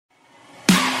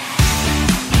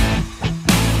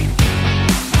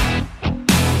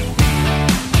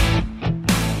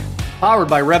Powered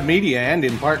by Rev Media and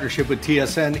in partnership with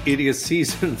TSN, it is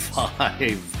Season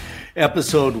 5,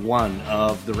 Episode 1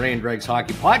 of the Ray and Dregs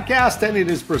Hockey Podcast, and it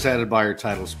is presented by our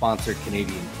title sponsor,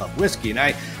 Canadian Club Whiskey. And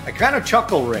I kind of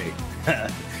chuckle, Ray,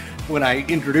 when I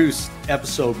introduce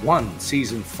Episode 1,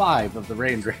 Season 5 of the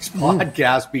Ray and Dregs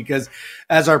Podcast, because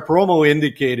as our promo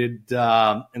indicated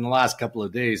in the last couple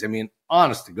of days, I mean,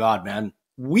 honest to God, man,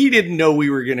 we didn't know we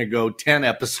were going to go 10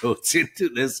 episodes into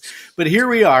this, but here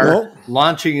we are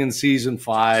launching in Season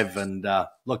 5 and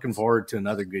looking forward to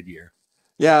another good year.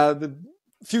 Yeah, the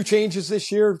few changes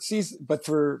this year, but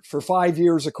for 5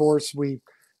 years, of course,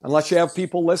 unless you have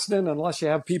people listening, unless you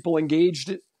have people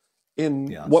engaged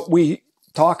in what we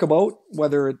talk about,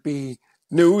 whether it be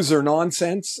news or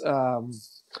nonsense,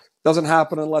 doesn't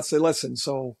happen unless they listen.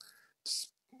 So it's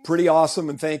pretty awesome,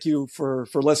 and thank you for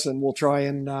listening. We'll try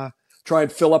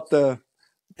and fill up the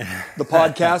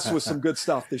podcast with some good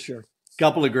stuff this year.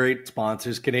 Couple of great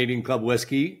sponsors. Canadian Club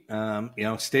Whiskey,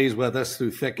 stays with us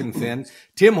through thick and thin.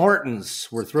 Tim Hortons,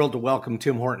 we're thrilled to welcome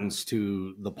Tim Hortons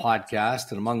to the podcast.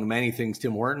 And among the many things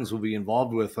Tim Hortons will be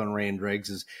involved with on Ray and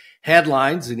Dregs is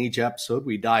headlines. In each episode,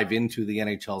 we dive into the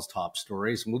NHL's top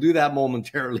stories. And we'll do that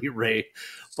momentarily, Ray.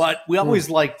 But we always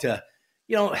like to,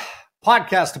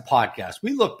 podcast to podcast,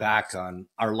 we look back on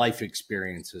our life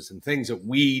experiences and things that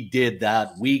we did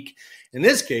that week. In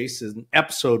this case, in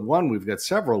Episode 1, we've got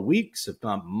several weeks, if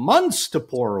not months, to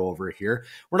pour over here.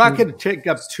 We're not going to take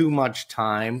up too much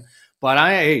time, but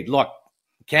look,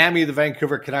 Cammy, the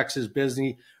Vancouver Canucks, is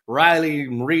busy. Riley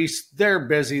and Reese, they're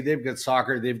busy. They've got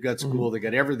soccer, they've got school, they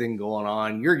got everything going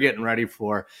on. You're getting ready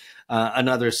for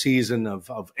another season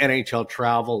of NHL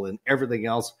travel and everything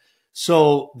else.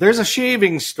 So there's a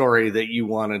shaving story that you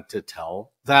wanted to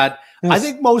tell that I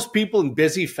think most people in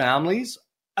busy families,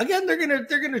 again, they're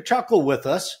gonna chuckle with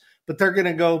us, but they're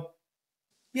gonna go,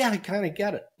 yeah, I kind of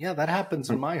get it. Yeah, that happens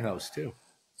in my house too.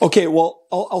 Okay, well,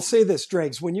 I'll say this,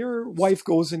 Dregs. When your wife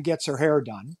goes and gets her hair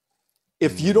done,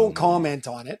 if you don't comment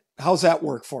on it, how's that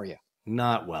work for you?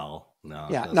 Not well. No.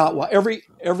 Yeah, not well.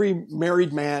 Every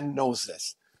married man knows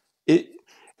this.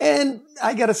 And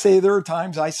I got to say, there are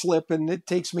times I slip and it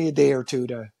takes me a day or two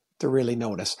to really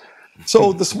notice.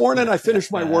 So this morning I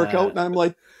finished my workout and I'm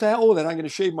like, then I'm going to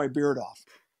shave my beard off.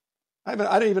 I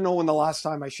don't even know when the last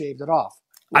time I shaved it off.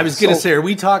 I was going to say, are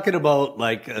we talking about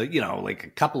like a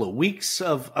couple of weeks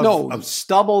of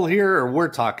stubble here, or we're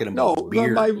talking about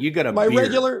beard? You got a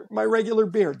beard. My regular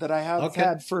beard that I have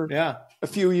had for a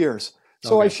few years.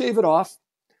 So I shave it off.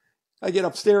 I get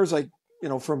upstairs,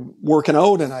 from working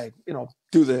out, and I,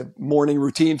 do the morning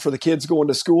routine for the kids going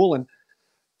to school, and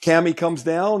Cammy comes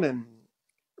down and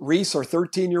Reese, our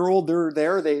 13-year-old, they're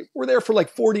there. They were there for like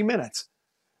 40 minutes.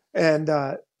 And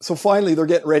so finally they're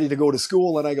getting ready to go to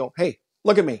school. And I go, hey,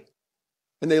 look at me.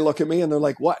 And they look at me and they're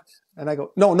like, what? And I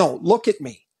go, no, look at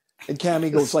me. And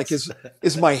Cammy goes like,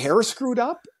 is my hair screwed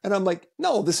up? And I'm like,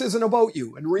 no, this isn't about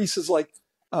you. And Reese is like,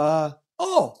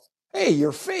 oh, hey,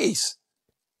 your face.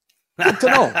 Good to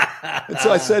know. And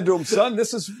so I said to him, son,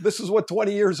 this is what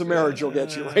 20 years of marriage will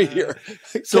get you right here.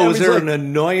 So is there an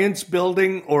annoyance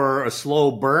building or a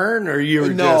slow burn, or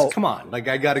you're just, come on, like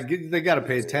they got to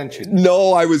pay attention?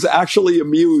 No, I was actually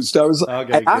amused.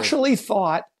 I actually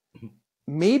thought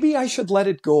maybe I should let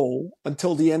it go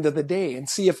until the end of the day and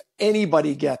see if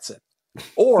anybody gets it.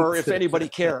 Or if anybody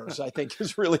cares, I think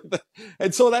is really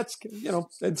and so that's,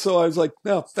 and so I was like,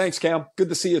 no, thanks, Cam. Good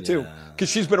to see you too. Because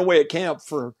she's been away at camp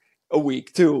for a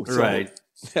week too. So, right.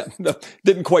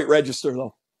 Didn't quite register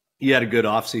though. You had a good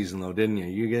off season though, didn't you?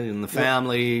 You get in the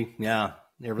family. Yeah.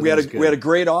 We had a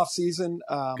great off season.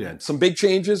 Some big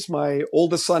changes. My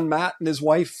oldest son, Matt, and his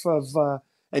wife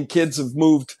and kids have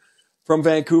moved from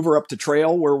Vancouver up to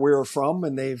Trail where we're from.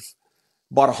 And they've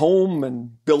bought a home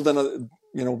and building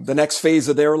the next phase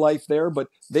of their life there. But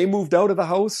they moved out of the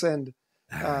house and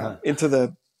into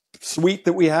the suite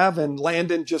that we have. And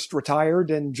Landon just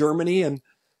retired in Germany, and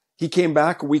he came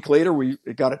back a week later. We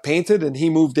got it painted and he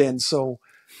moved in. So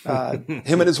him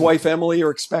and his wife, Emily,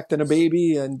 are expecting a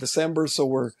baby in December. So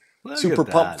we're super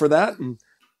pumped for that. And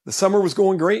the summer was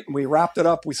going great. And we wrapped it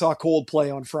up. We saw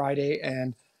Coldplay on Friday.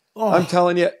 And I'm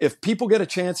telling you, if people get a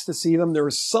chance to see them, there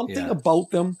is something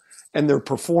about them and their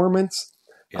performance.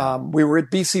 Yeah. We were at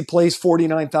BC Place,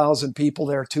 49,000 people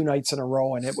there 2 nights in a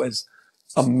row. And it was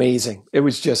amazing. It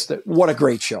was just, what a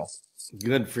great show.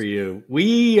 Good for you.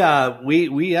 We had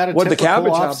a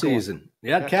typical off season.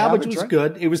 Yeah, Cabbage was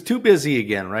good. It was too busy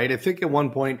again, right? I think at one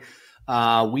point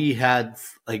we had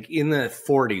like in the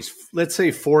 40s, let's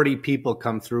say 40 people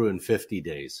come through in 50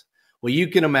 days. Well, you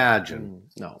can imagine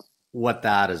what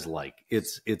that is like.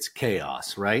 It's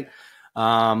chaos, right?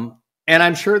 And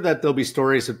I'm sure that there'll be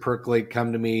stories that percolate,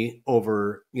 come to me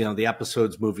over, the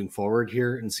episodes moving forward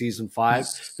here in season 5.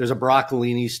 There's a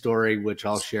broccolini story, which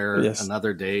I'll share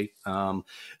another day.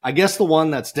 I guess the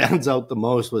one that stands out the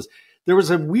most was there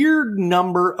was a weird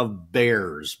number of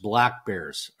bears, black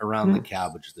bears, around the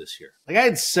cabbage this year. Like I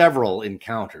had several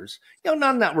encounters,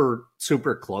 none that were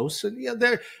super close. And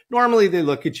normally they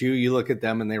look at you, you look at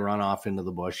them, and they run off into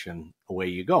the bush, and away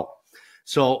you go.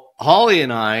 So Holly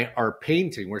and I are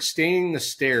painting. We're staying the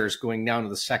stairs going down to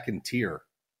the second tier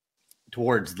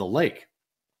towards the lake.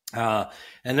 And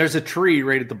there's a tree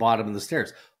right at the bottom of the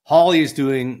stairs. Holly's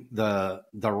doing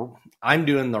I'm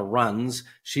doing the runs.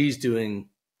 She's doing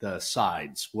the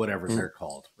sides, whatever they're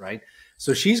called, right?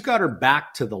 So she's got her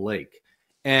back to the lake.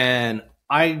 And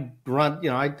I run,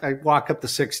 I walk up the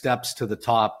 6 steps to the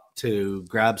top to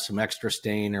grab some extra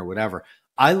stain or whatever.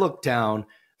 I look down.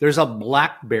 There's a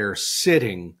black bear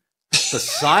sitting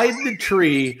beside the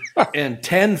tree and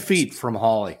 10 feet from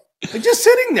Holly. Like just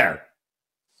sitting there.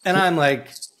 And I'm like,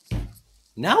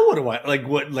 now what do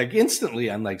I instantly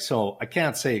I'm like, so I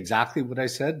can't say exactly what I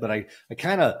said, but I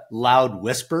kind of loud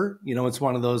whisper, it's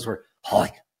one of those where Holly,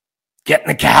 get in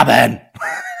the cabin.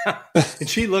 And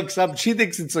she looks up, she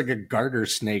thinks it's like a garter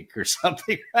snake or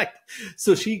something, right?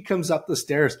 So she comes up the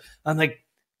stairs. I'm like,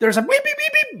 there's a beep, beep,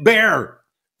 beep, beep, bear.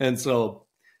 And so,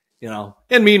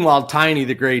 and meanwhile, Tiny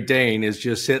the Great Dane is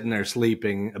just sitting there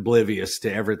sleeping, oblivious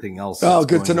to everything else. Oh,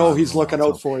 good to know he's looking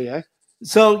out for you. Eh?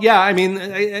 So, yeah, I mean,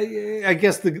 I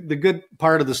guess the good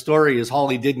part of the story is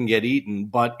Holly didn't get eaten.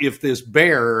 But if this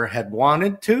bear had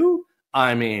wanted to,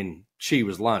 I mean, she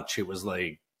was lunch. It was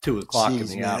like 2 o'clock in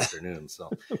the afternoon.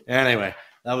 So anyway,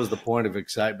 that was the point of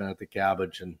excitement at the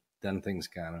cabbage. And then things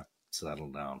kind of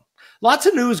settled down. Lots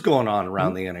of news going on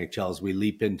around the NHL as we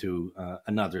leap into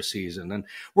another season. And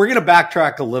we're going to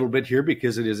backtrack a little bit here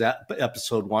because it is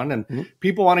episode 1. And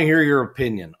people want to hear your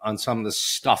opinion on some of the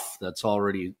stuff that's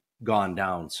already gone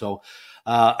down. So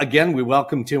again, we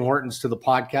welcome Tim Hortons to the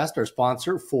podcast, our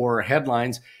sponsor for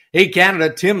headlines. Hey, Canada,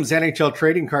 Tim's NHL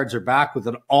trading cards are back with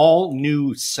an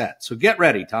all-new set. So get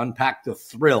ready to unpack the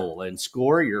thrill and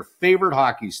score your favorite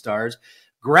hockey stars.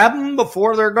 Grab them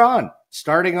before they're gone.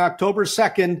 Starting October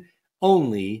 2nd,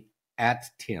 only at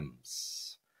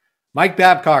Tim's. Mike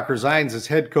Babcock resigns as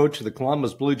head coach of the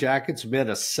Columbus Blue Jackets amid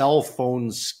a cell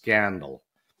phone scandal.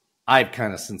 I've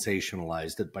kind of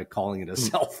sensationalized it by calling it a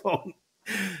cell phone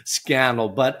scandal.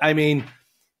 But, I mean,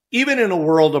 even in a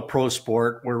world of pro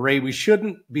sport where, Ray, we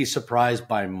shouldn't be surprised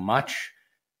by much,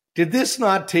 did this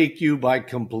not take you by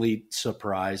complete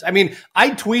surprise? I mean, I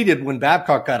tweeted when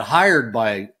Babcock got hired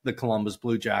by the Columbus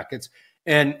Blue Jackets,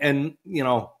 and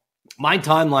my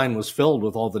timeline was filled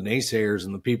with all the naysayers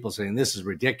and the people saying, this is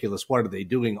ridiculous. What are they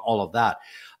doing? All of that.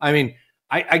 I mean,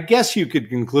 I guess you could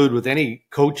conclude with any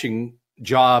coaching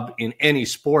job in any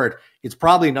sport, it's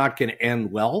probably not going to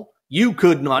end well. You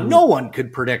could not, no one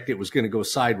could predict it was going to go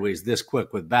sideways this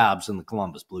quick with Babs and the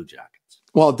Columbus Blue Jackets.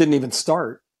 Well, it didn't even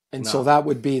start. And so that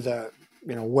would be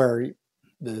where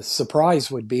the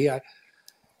surprise would be.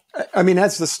 I mean,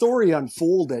 as the story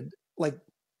unfolded, like,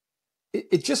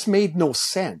 it just made no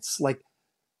sense. Like,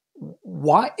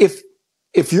 why, if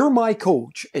you're my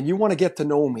coach and you want to get to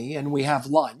know me and we have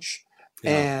lunch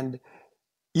and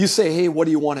you say, hey, what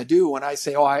do you want to do? And I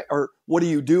say, or what do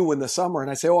you do in the summer?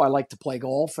 And I say, I like to play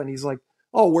golf. And he's like,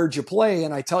 oh, where'd you play?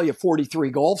 And I tell you 43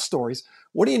 golf stories.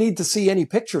 What do you need to see any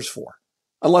pictures for?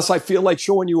 Unless I feel like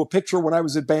showing you a picture when I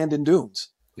was at Bandon Dunes.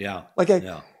 Yeah.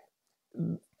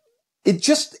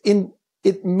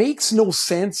 It makes no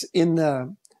sense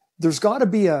there's got to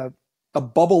be a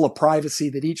bubble of privacy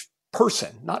that each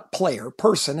person, not player,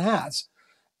 person has.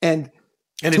 And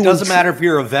it doesn't matter if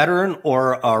you're a veteran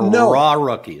or a raw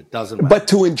rookie. It doesn't matter. But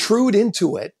to intrude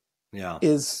into it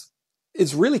is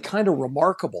really kind of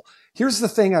remarkable. Here's the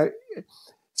thing. I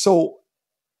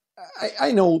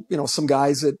know, some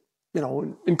guys that,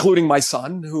 including my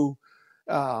son who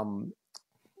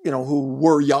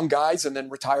were young guys and then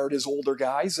retired as older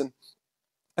guys. And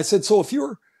I said, so if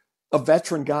you're a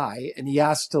veteran guy and he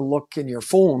asked to look in your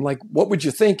phone, like, what would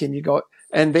you think? And you go,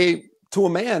 and to a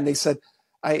man, they said,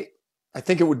 I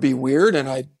think it would be weird. And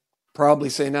I'd probably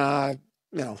say, nah,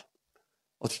 no.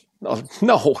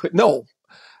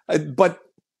 But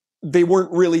they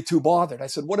weren't really too bothered. I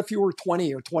said, what if you were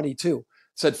 20 or 22?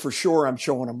 Said, for sure, I'm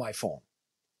showing him my phone.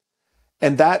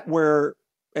 And that's where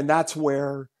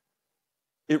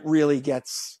it really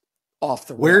gets off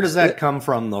the rails. Where does that come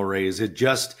from, though, Ray? Is it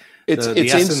just it's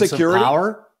insecurity? Of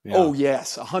power? Yeah. Oh,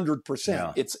 yes, 100%.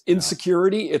 Yeah. It's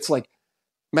insecurity. Yeah. It's like,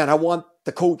 man, I want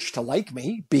the coach to like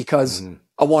me because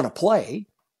I want to play.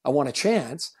 I want a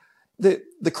chance. The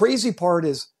crazy part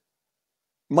is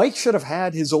Mike should have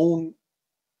had his own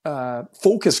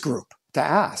focus group to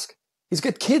ask. He's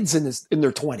got kids in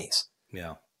their 20s.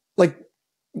 Yeah.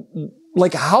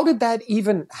 Like how did that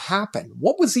even happen?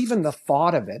 What was even the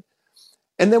thought of it?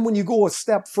 And then when you go a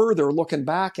step further, looking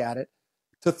back at it,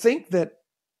 to think that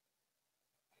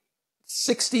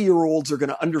 60-year-olds are going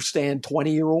to understand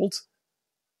 20-year-olds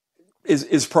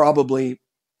is probably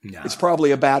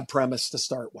a bad premise to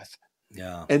start with.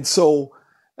 Yeah. And so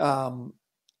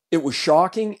it was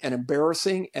shocking and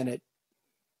embarrassing, and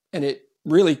it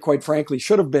really, quite frankly,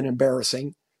 should have been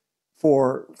embarrassing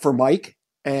for Mike.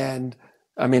 And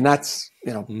I mean, that's,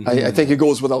 I think it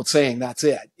goes without saying, that's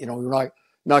it. You're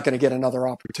not going to get another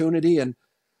opportunity. And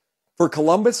for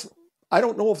Columbus, I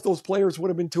don't know if those players would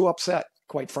have been too upset,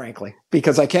 quite frankly,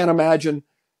 because I can't imagine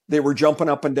they were jumping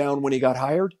up and down when he got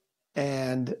hired.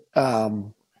 And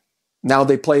now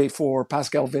they play for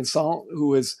Pascal Vincent,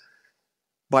 who is,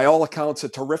 by all accounts, a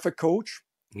terrific coach.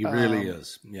 He really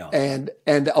is. Yeah. And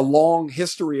a long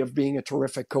history of being a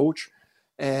terrific coach.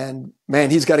 And man,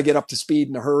 he's got to get up to speed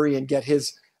in a hurry and get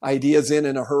his ideas in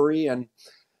a hurry. And,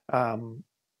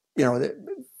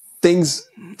 things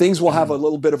will have a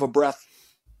little bit of a breath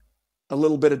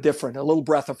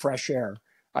of fresh air,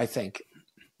 I think.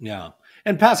 Yeah.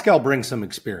 And Pascal brings some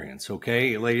experience.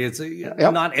 Okay. Like it's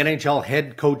not NHL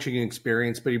head coaching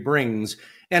experience, but he brings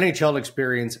NHL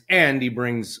experience and he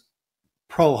brings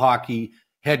pro hockey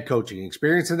head coaching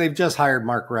experience. And they've just hired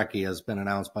Mark Recchi, has been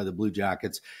announced by the Blue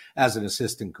Jackets, as an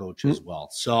assistant coach as well.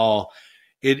 So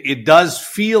it does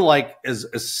feel like as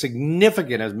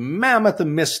significant, as mammoth a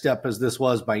misstep as this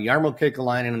was by Jarmo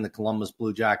Kekalainen and the Columbus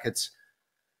Blue Jackets.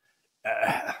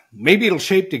 Maybe it'll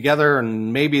shape together,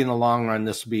 and maybe in the long run,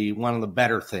 this will be one of the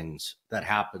better things that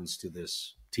happens to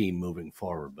this team moving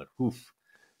forward. But oof.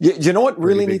 You know what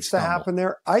really needs to happen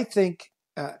there? I think,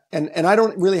 and I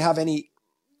don't really have any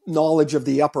knowledge of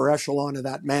the upper echelon of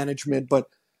that management, but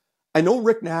I know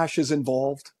Rick Nash is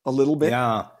involved a little bit.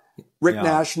 Yeah. Rick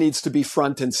Nash needs to be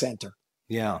front and center.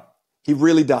 Yeah. He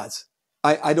really does.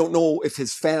 I don't know if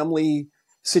his family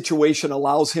situation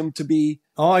allows him to be.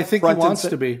 Oh, I think he wants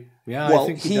to be. Yeah. Well, I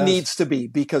think he needs to be,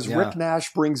 because Rick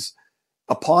Nash brings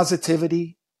a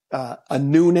positivity, a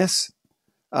newness,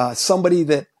 somebody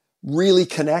that really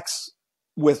connects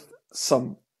with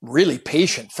some really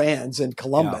patient fans in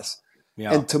Columbus.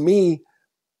 Yeah. And to me,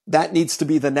 that needs to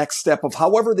be the next step of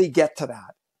however they get to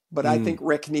that. But I think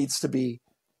Rick needs to be,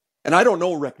 and I don't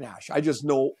know Rick Nash. I just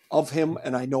know of him,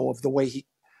 and I know of the way he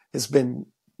has been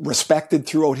respected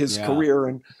throughout his career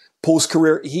and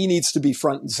post-career. He needs to be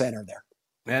front and center there.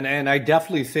 And I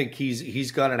definitely think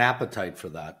he's got an appetite for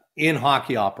that in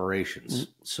hockey operations.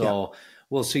 So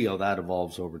we'll see how that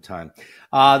evolves over time.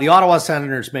 The Ottawa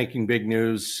Senators making big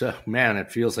news. Man,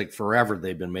 it feels like forever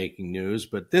they've been making news,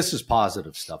 but this is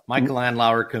positive stuff. Michael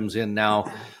Andlauer comes in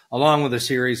now, along with a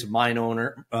series of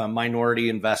minority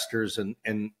investors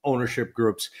and ownership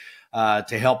groups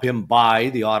to help him buy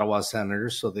the Ottawa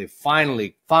Senators. So they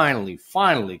finally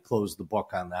closed the book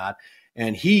on that.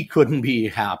 And he couldn't be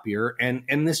happier.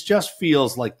 And this just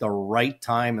feels like the right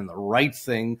time and the right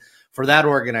thing for that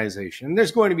organization. And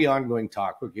there's going to be ongoing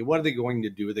talk. Okay, what are they going to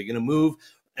do? Are they going to move?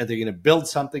 Are they going to build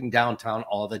something downtown?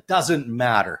 All of it doesn't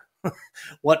matter.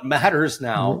 What matters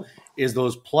now is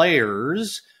those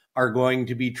players are going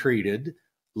to be treated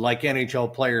like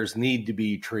NHL players need to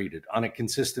be treated on a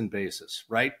consistent basis,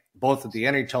 right? Both at the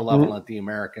NHL level and at the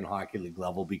American Hockey League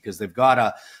level, because they've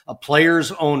got a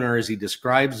player's owner, as he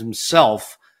describes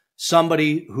himself,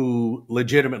 somebody who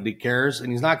legitimately cares, and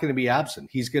he's not going to be absent.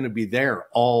 He's going to be there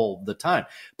all the time.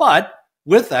 But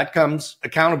with that comes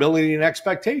accountability and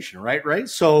expectation, right?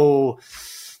 So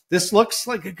this looks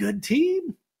like a good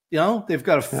team. They've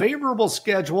got a favorable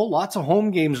schedule, lots of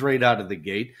home games right out of the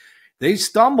gate. They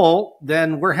stumble,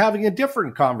 then we're having a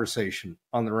different conversation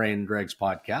on the Rain and Dregs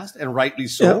podcast, and rightly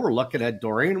so. Yeah. We're looking at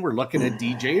Dorian, we're looking at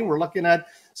DJ, and we're looking at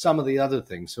some of the other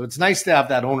things. So it's nice to have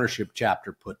that ownership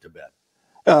chapter put to bed.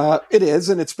 It is,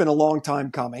 and it's been a long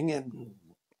time coming, and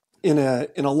in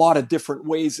a lot of different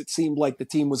ways, it seemed like the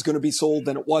team was going to be sold,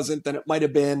 then it wasn't, then it might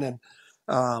have been, and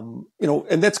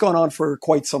and that's gone on for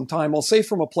quite some time. I'll say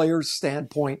from a player's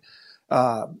standpoint,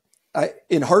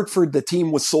 in Hartford, the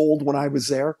team was sold when I was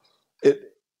there.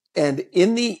 And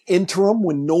in the interim,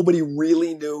 when nobody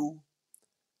really knew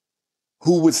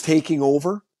who was taking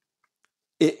over,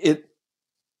 it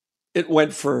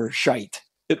went for shite.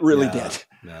 It really did.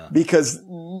 Yeah. Because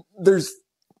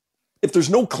if there's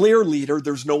no clear leader,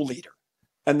 there's no leader.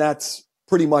 And that's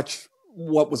pretty much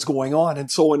what was going on. And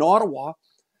so in Ottawa,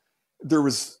 there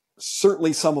was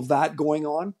certainly some of that going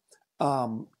on.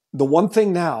 The one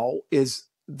thing now is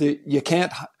that you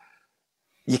can't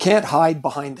you can't hide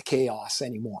behind the chaos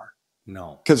anymore.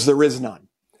 No, because there is none.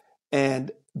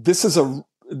 And this is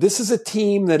a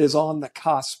team that is on the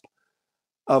cusp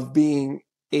of being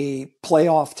a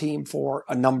playoff team for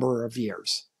a number of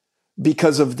years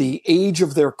because of the age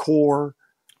of their core,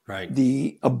 right?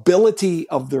 The ability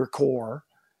of their core,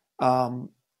 and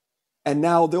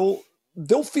now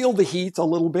they'll feel the heat a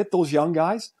little bit, those young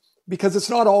guys, because it's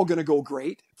not all going to go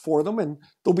great for them, and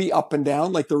they'll be up and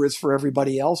down like there is for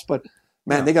everybody else. But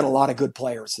man, they got a lot of good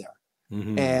players there,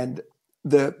 and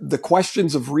the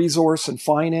questions of resource and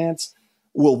finance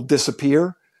will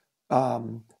disappear.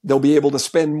 They'll be able to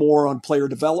spend more on player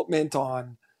development,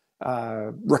 on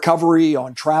recovery,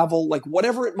 on travel, like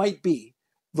whatever it might be.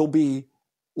 There'll be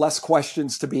less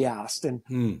questions to be asked,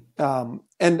 and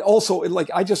also, like,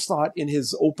 I just thought in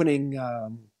his opening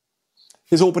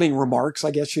remarks,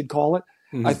 I guess you'd call it,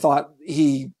 I thought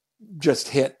he just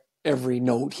hit every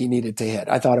note he needed to hit.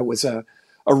 I thought it was a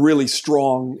really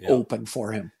strong open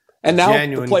for him. And now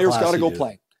the players got to go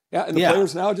play. Yeah, and the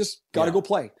players now just got to go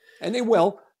play, and they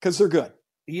will, because they're good.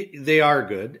 They are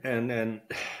good, and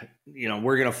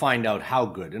we're going to find out how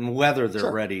good and whether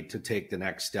they're ready to take the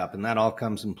next step, and that all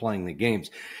comes in playing the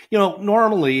games.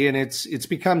 Normally, and it's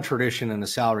become tradition in the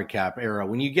salary cap era,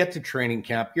 when you get to training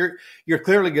camp, you're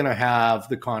clearly going to have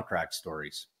the contract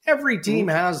stories. Every team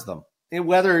has them, and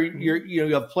whether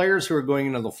you have players who are going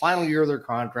into the final year of their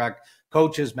contract,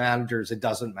 coaches, managers, it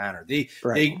doesn't matter. They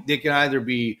can either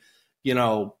be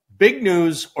big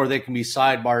news, or they can be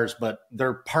sidebars, but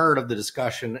they're part of the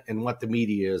discussion and what the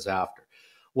media is after.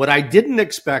 What I didn't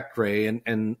expect, Ray,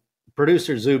 and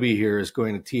producer Zuby here is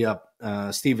going to tee up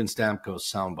Steven Stamkos'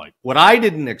 soundbite. What I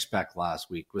didn't expect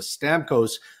last week was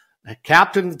Stamkos,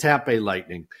 captain of the Tampa Bay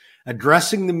Lightning,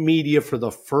 addressing the media for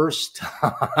the first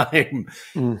time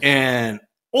and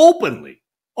openly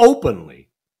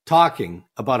talking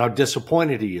about how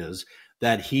disappointed he is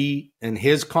that he and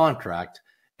his contract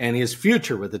and his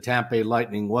future with the Tampa Bay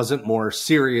Lightning wasn't more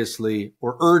seriously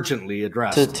or urgently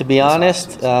addressed. To be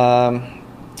honest,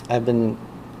 I've been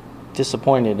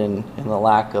disappointed in the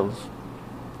lack of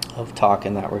talk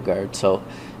in that regard. So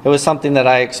it was something that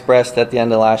I expressed at the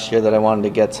end of last year, that I wanted to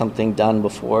get something done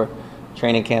before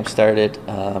training camp started.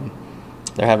 There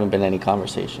haven't been any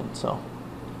conversations. So,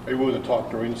 are you willing to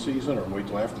talk during the season or wait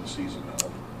till after the season now?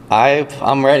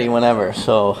 I'm ready whenever.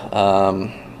 So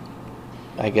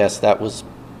I guess that was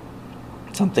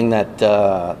something that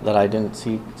I didn't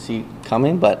see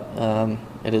coming, but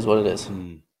it is what it is.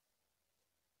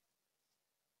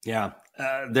 Yeah,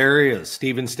 there he is,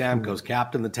 Steven Stamkos,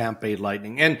 captain of the Tampa Bay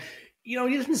Lightning, and he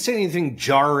didn't say anything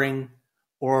jarring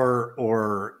or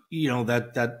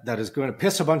that is going to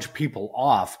piss a bunch of people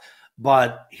off.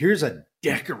 But here's a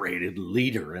decorated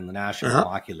leader in the National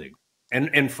Hockey League,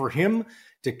 and for him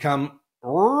to come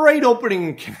right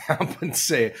opening camp and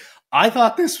say, I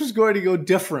thought this was going to go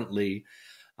differently.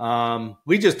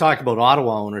 We just talked about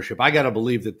Ottawa ownership. I got to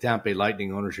believe that Tampa Bay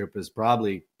Lightning ownership is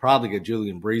probably got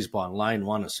Julian Breezeball on line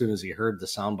one as soon as he heard the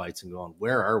sound bites and going,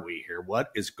 where are we here? What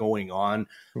is going on?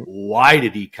 Why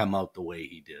did he come out the way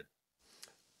he did?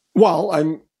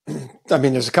 Well,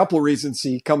 there's a couple of reasons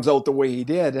he comes out the way he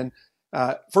did. And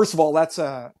first of all, that's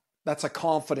a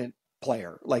confident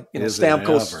player. Like,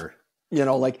 Stamkos,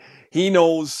 like, he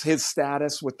knows his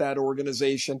status with that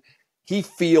organization. He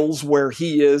feels where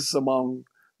he is among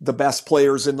the best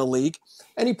players in the league.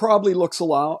 And he probably looks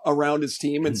around his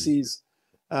team and sees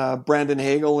Brandon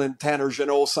Hagel and Tanner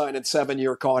Jeannot signing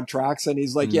 7-year contracts. And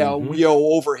he's like,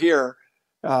 over here,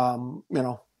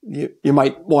 you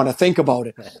might want to think about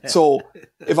it. So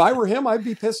if I were him, I'd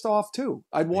be pissed off too.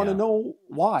 I'd want to know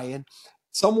why. And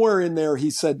somewhere in there, he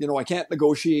said, I can't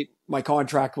negotiate my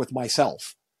contract with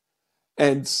myself.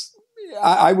 And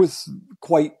I was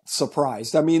quite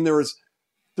surprised. I mean, there's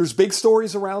big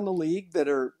stories around the league that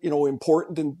are,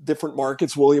 important in different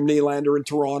markets. William Nylander in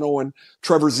Toronto and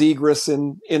Trevor Zegras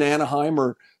in Anaheim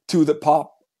are two that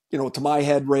pop, to my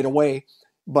head right away.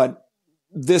 But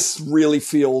this really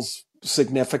feels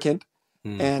significant.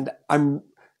 And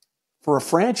for a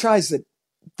franchise that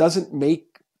doesn't make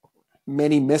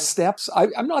many missteps,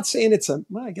 I'm not saying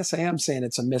I guess I am saying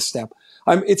it's a misstep.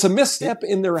 It's a misstep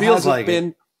in there hasn't like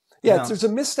been. There's a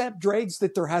misstep, Dregs,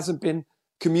 that there hasn't been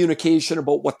communication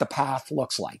about what the path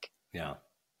looks like. Yeah.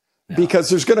 Because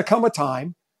there's going to come a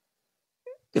time,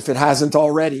 if it hasn't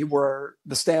already, where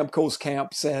the Stamkos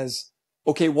camp says,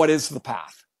 okay, what is the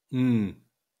path?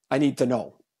 I need to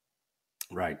know.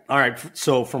 Right. All right.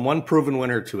 So from one proven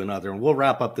winner to another, and we'll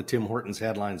wrap up the Tim Hortons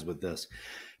headlines with this.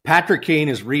 Patrick Kane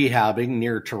is rehabbing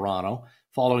near Toronto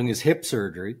following his hip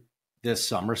surgery this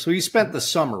summer. So he spent the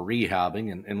summer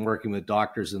rehabbing and working with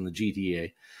doctors in the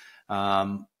GTA.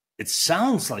 It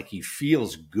sounds like he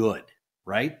feels good,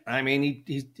 right? I mean,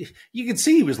 you could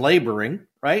see he was laboring,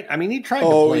 right? I mean, he tried to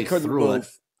play through it.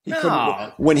 He couldn't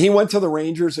move. When he went to the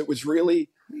Rangers, it was really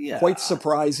quite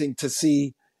surprising to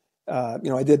see.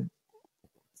 I did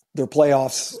their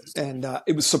playoffs, and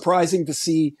it was surprising to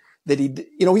see that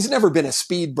he's never been a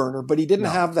speed burner, but he didn't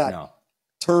have that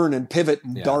turn and pivot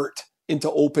and dart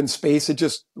into open space. It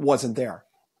just wasn't there.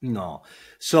 No.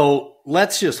 So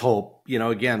let's just hope,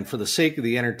 again, for the sake of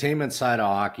the entertainment side of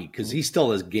hockey, because he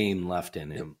still has game left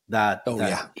in him, that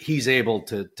he's able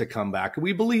to come back. And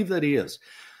we believe that he is.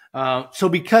 So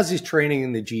because he's training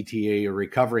in the GTA or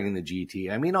recovering in the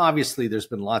GTA, I mean, obviously there's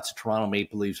been lots of Toronto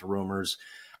Maple Leafs rumors,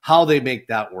 how they make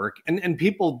that work. And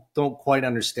people don't quite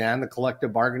understand the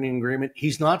collective bargaining agreement.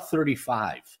 He's not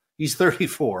 35. He's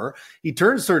 34. He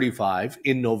turns 35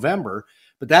 in November,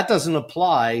 but that doesn't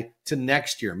apply to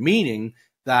next year, meaning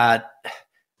that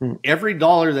every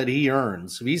dollar that he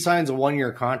earns, if he signs a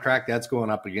 1-year contract, that's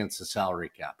going up against the salary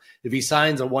cap. If he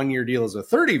signs a 1-year deal as a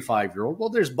 35-year-old, well,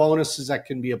 there's bonuses that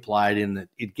can be applied in that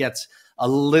it gets a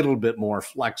little bit more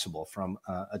flexible from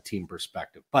a team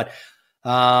perspective. But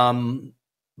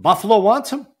Buffalo wants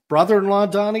him. Brother-in-law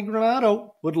Donnie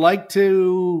Granato would like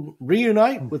to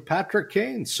reunite with Patrick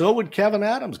Kane. So would Kevin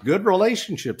Adams. Good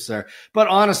relationships there. But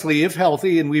honestly, if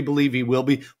healthy, and we believe he will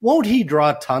be, won't he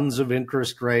draw tons of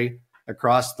interest, Ray,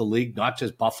 across the league, not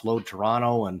just Buffalo,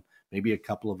 Toronto, and maybe a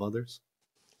couple of others?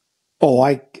 Oh,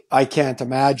 I can't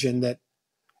imagine that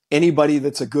anybody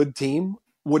that's a good team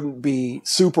wouldn't be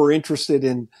super interested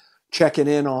in checking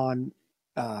in on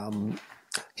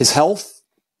his health,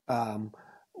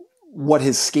 what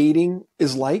his skating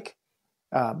is like,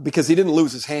 because he didn't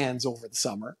lose his hands over the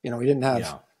summer. He didn't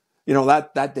have,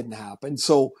 that didn't happen.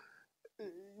 So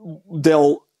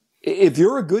if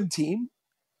you're a good team,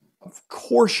 of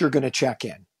course you're going to check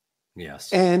in.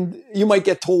 Yes. And you might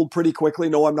get told pretty quickly,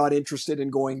 no, I'm not interested in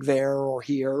going there or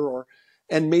here,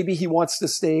 and maybe he wants to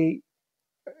stay.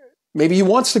 Maybe he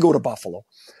wants to go to Buffalo.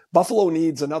 Buffalo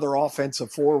needs another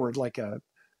offensive forward, like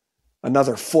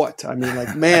another foot. I mean,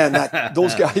 like, man,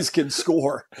 those guys can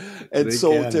score. And They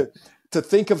so can. to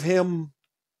think of him,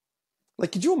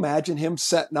 like, could you imagine him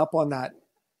setting up on that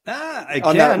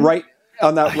right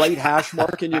hash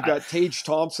mark, and you've got Tage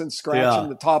Thompson scratching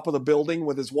the top of the building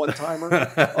with his one-timer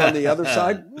on the other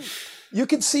side? You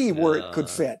can see where it could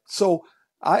fit. So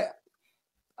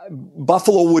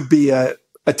Buffalo would be a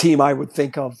team I would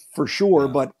think of for sure.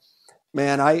 Yeah. But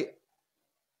man,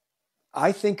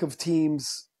 I think of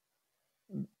teams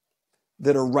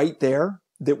that are right there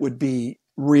that would be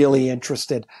really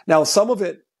interested. Now, some of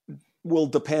it will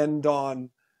depend on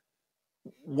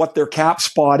what their cap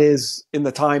spot is in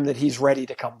the time that he's ready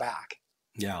to come back.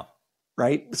 Yeah.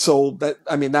 Right. So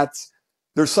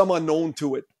there's some unknown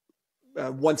to it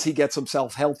once he gets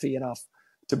himself healthy enough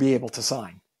to be able to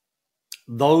sign.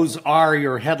 Those are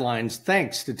your headlines.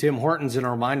 Thanks to Tim Hortons. And a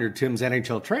reminder, Tim's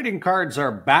NHL trading cards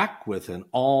are back with an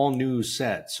all new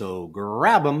set. So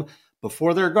grab them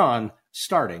before they're gone,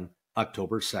 starting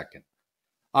October 2nd.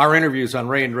 Our interviews on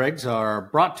Ray and Dregs are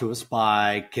brought to us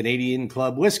by Canadian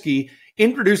Club Whiskey,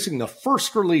 introducing the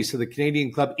first release of the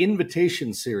Canadian Club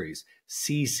Invitation Series,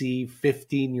 CC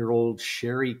 15-year-old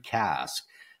Sherry Cask.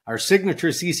 Our signature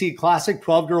CC Classic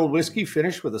 12-year-old whiskey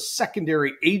finished with a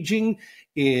secondary aging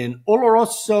in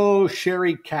Oloroso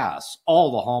Sherry Cask.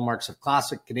 All the hallmarks of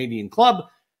classic Canadian Club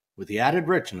with the added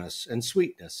richness and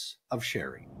sweetness of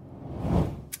sherry.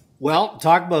 Well,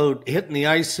 talk about hitting the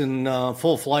ice in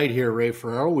full flight here, Ray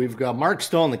Ferraro. We've got Mark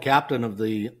Stone, the captain of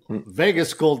the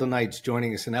Vegas Golden Knights,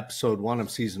 joining us in episode 1 of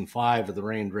season 5 of the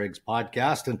Ray and Dregs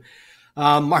podcast. And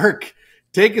Mark,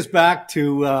 take us back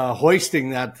to hoisting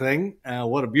that thing.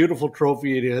 What a beautiful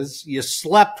trophy it is. You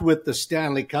slept with the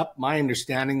Stanley Cup, my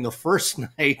understanding, the first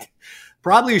night.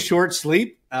 Probably a short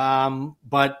sleep,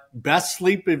 but best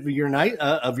sleep of your night,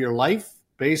 of your life,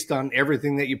 based on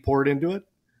everything that you poured into it.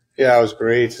 Yeah, it was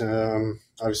great.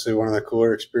 Obviously, one of the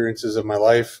cooler experiences of my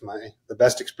life, the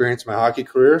best experience of my hockey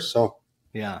career. So,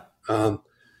 yeah,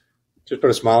 just put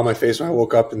a smile on my face when I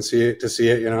woke up and see it.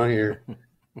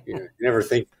 You never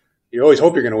think. You always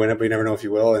hope you're going to win it, but you never know if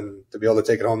you will. And to be able to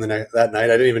take it home that night, I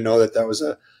didn't even know that was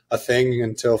a thing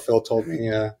until Phil told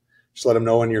me. Just let him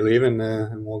know when you're leaving,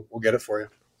 and we'll get it for you.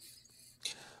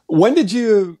 When did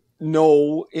you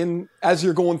know, as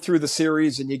you're going through the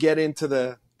series and you get into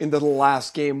the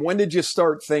last game, when did you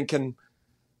start thinking,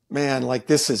 man, like,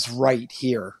 this is right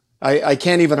here? I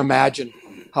can't even imagine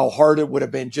how hard it would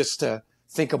have been just to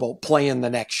think about playing the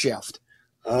next shift.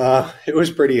 It was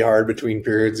pretty hard between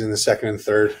periods in the second and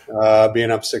third.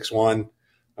 Being up 6-1,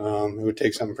 it would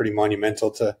take something pretty monumental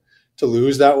to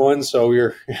lose that one. So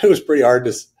it was pretty hard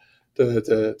to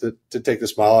take the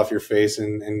smile off your face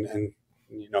and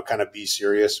kind of be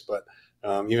serious. But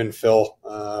even Phil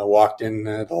walked in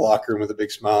the locker room with a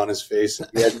big smile on his face.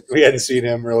 We hadn't seen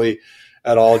him really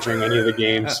at all during any of the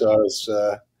games. So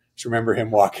I just remember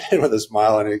him walking in with a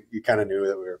smile, and you kind of knew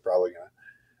that we were probably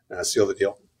going to seal the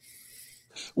deal.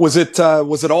 Was it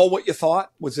all what you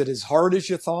thought? Was it as hard as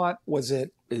you thought? Was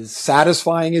it as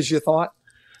satisfying as you thought?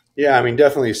 Yeah, I mean,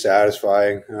 definitely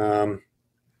satisfying. And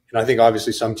I think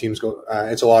obviously some teams go,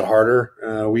 it's a lot harder.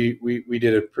 We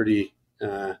did it pretty,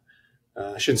 I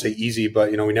shouldn't say easy,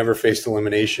 but, we never faced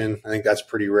elimination. I think that's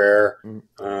pretty rare.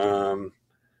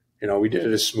 We did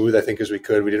it as smooth, I think, as we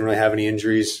could. We didn't really have any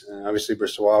injuries. Obviously,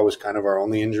 Brossoit was kind of our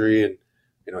only injury, and,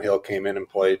 Hill came in and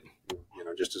played,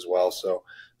 just as well. So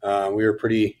we were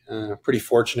pretty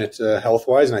fortunate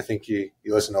health-wise, and I think you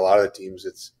listen to a lot of the teams,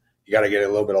 you got to get a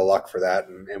little bit of luck for that,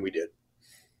 and we did.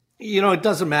 It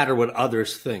doesn't matter what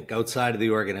others think outside of the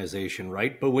organization,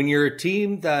 right? But when you're a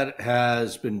team that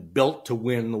has been built to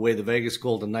win the way the Vegas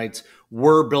Golden Knights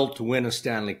were built to win a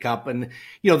Stanley Cup, and,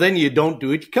 then you don't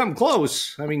do it, you come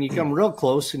close. I mean, you come real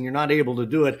close and you're not able to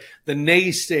do it. The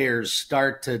naysayers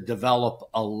start to develop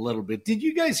a little bit. Did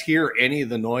you guys hear any of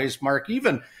the noise, Mark,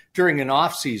 even during an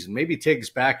off season? Maybe take us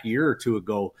back a year or two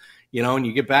ago. And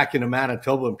you get back into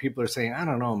Manitoba and people are saying, I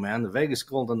don't know, man, the Vegas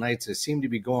Golden Knights, they seem to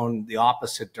be going the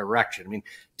opposite direction. I mean,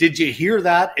 did you hear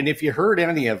that? And if you heard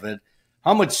any of it,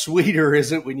 how much sweeter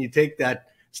is it when you take that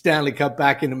Stanley Cup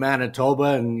back into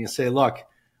Manitoba and you say, look,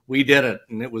 we did it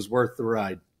and it was worth the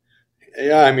ride?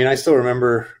 Yeah, I mean, I still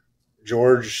remember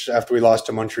George, after we lost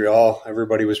to Montreal,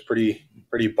 everybody was pretty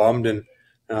bummed. And,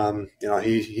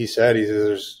 he said,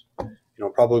 there's,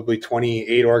 probably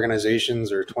 28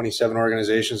 organizations or 27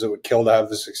 organizations that would kill to have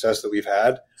the success that we've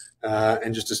had,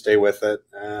 and just to stay with it.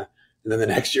 And then the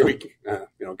next year we,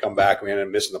 come back, we ended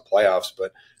up missing the playoffs.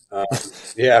 But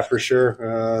yeah, for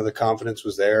sure, the confidence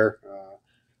was there.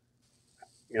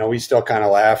 We still kind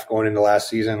of laugh going into last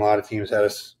season. A lot of teams had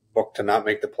us booked to not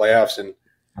make the playoffs, and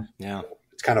yeah,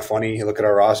 it's kind of funny. You look at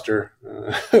our roster;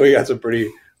 we got some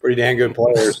pretty dang good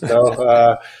players.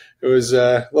 So. It was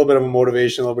a little bit of a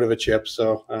motivation, a little bit of a chip.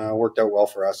 So it worked out well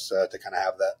for us to kind of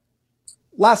have that.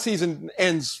 Last season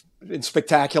ends in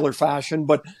spectacular fashion,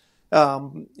 but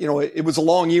it was a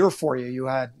long year for you. You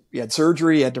had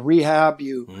surgery, you had to rehab,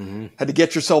 you had to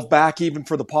get yourself back even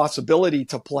for the possibility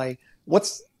to play.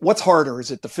 What's harder? Is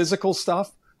it the physical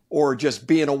stuff or just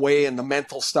being away and the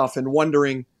mental stuff and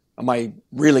wondering, am I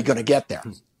really going to get there?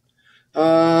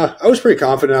 I was pretty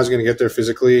confident I was going to get there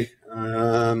physically.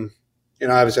 I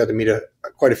obviously had to meet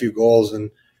quite a few goals, and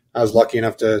I was lucky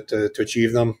enough to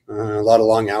achieve them. A lot of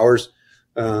long hours,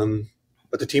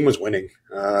 but the team was winning.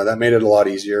 That made it a lot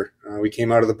easier. We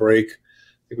came out of the break.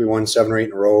 I think we won 7 or 8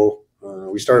 in a row.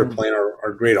 We started playing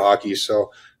our great hockey,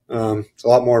 so it's a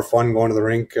lot more fun going to the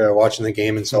rink, watching the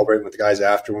game, and celebrating with the guys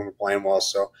after when we're playing well.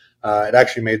 So it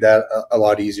actually made that a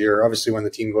lot easier. Obviously, when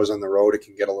the team goes on the road, it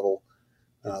can get a little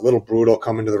brutal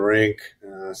coming to the rink.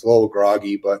 It's a little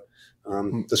groggy, but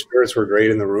the spirits were great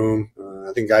in the room.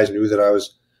 I think guys knew that I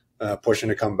was pushing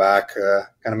to come back.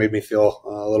 Kind of made me feel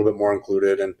a little bit more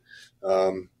included. And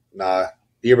the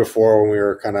year before, when we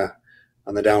were kind of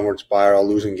on the downward spiral,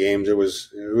 losing games, it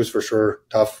was for sure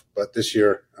tough. But this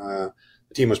year, the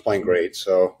team was playing great,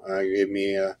 so it gave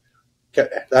me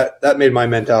that made my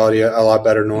mentality a lot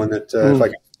better, knowing that if I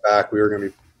get back, we were going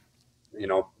to be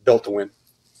built to win.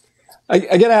 I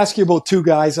got to ask you about two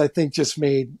guys I think just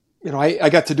made. I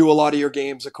got to do a lot of your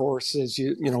games, of course, as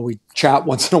we chat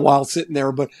once in a while sitting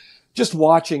there, but just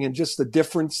watching and just the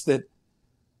difference that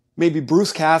maybe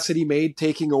Bruce Cassidy made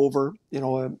taking over,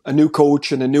 a new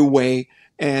coach and a new way,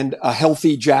 and a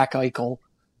healthy Jack Eichel,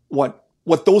 what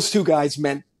those two guys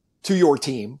meant to your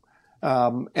team,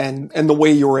 and the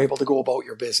way you were able to go about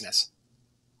your business.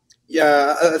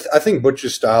 Yeah, I think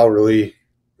Butch's style really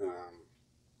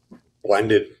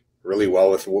blended really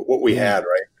well with what we had,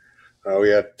 right? We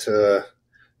had,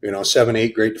 7,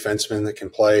 8 great defensemen that can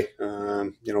play,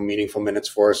 meaningful minutes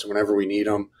for us whenever we need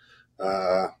them.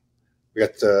 We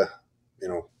got,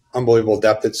 unbelievable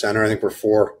depth at center. I think we're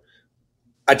 4.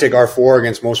 I'd take our 4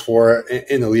 against most 4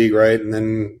 in the league, right? And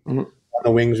then on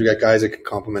the wings, we got guys that can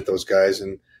complement those guys.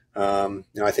 And,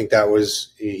 I think that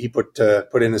was he put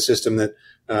in a system that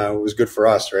was good for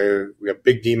us, right? We got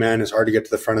big D-man. It's hard to get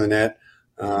to the front of the net.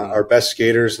 Our best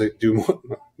skaters that do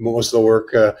most of the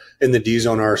work in the D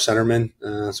zone are our centermen.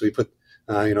 So we put,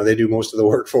 they do most of the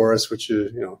work for us, which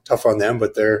is tough on them,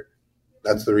 but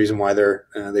that's the reason why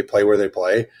they play where they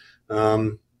play.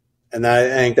 And I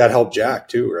think that helped Jack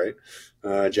too, right?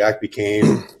 Jack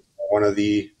became one of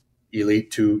the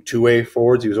elite two-way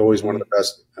forwards. He was always one of the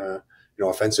best,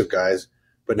 offensive guys.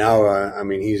 But now,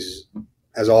 he's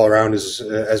as all around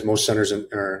as most centers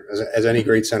or as any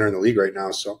great center in the league right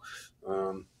now. So,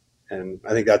 and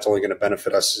I think that's only going to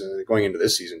benefit us going into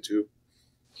this season too.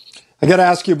 I got to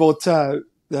ask you about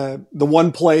the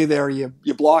one play there. You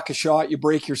block a shot, you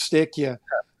break your stick, you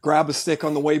grab a stick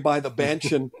on the way by the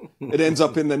bench, and it ends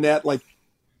up in the net. Like,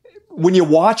 when you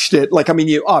watched it,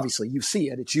 you obviously you see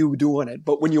it, it's you doing it,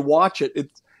 but when you watch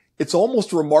it, it's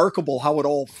almost remarkable how it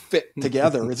all fit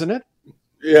together, isn't it?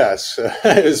 Yes,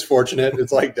 it was fortunate.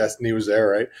 It's like destiny was there,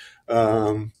 right?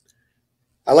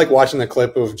 I like watching the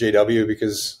clip of JW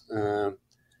because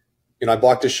I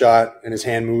blocked a shot and his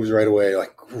hand moves right away,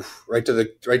 like right to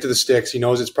the sticks. He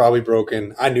knows it's probably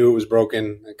broken. I knew it was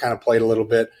broken. I kind of played a little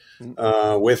bit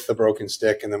with the broken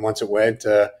stick, and then once it went,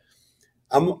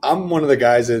 I'm one of the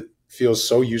guys that feels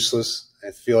so useless. I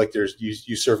feel like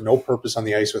you serve no purpose on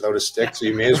the ice without a stick, so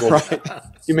you may as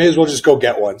well just go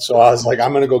get one. So I was like,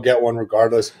 I'm going to go get one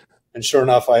regardless. And sure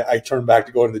enough, I turned back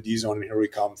to go into the D zone, and here we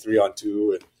come,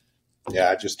 3-on-2, and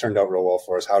yeah, it just turned out real well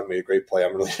for us. Howard made a great play.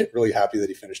 I'm really, really happy that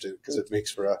he finished it because it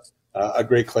makes for a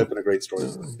great clip and a great story.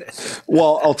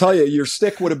 Well, I'll tell you, your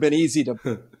stick would have been easy to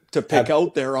pick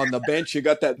out there on the bench. You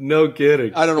got that. No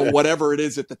kidding. I don't know, whatever it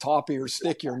is at the top of your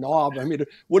stick, your knob. I mean, it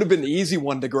would have been the easy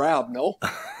one to grab, no?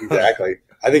 Exactly.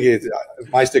 I think if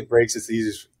my stick breaks, it's the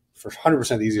easiest, for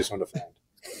 100% the easiest one to find.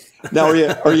 Now,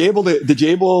 did you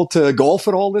able to golf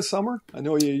at all this summer? I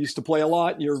know you used to play a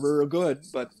lot and you're very good,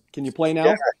 but can you play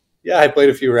now? Yeah, I played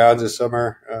a few rounds this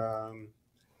summer.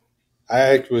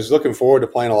 I was looking forward to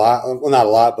playing a lot. Well, not a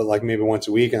lot, but like maybe once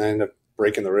a week, and I ended up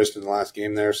breaking the wrist in the last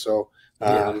game there. So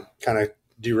kind of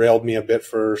derailed me a bit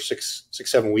for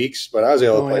 6-7 weeks. But I was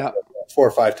able to play 4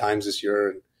 or 5 times this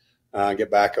year and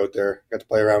get back out there. Got to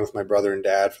play around with my brother and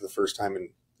dad for the first time in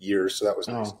years, so that was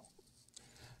nice.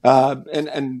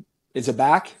 And is it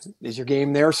back? Is your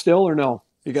game there still or no?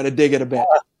 You got to dig it a bit.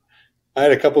 I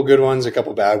had a couple good ones, a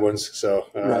couple bad ones. So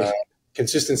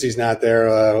consistency's not there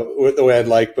the way I'd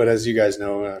like. But as you guys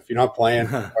know, if you're not playing,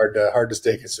 hard to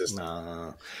stay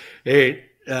consistent. Hey,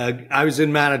 I was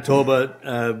in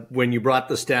Manitoba when you brought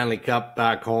the Stanley Cup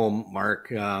back home,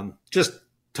 Mark. Just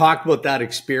talk about that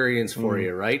experience for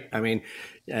you, right? I mean,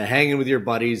 hanging with your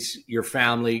buddies, your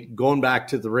family, going back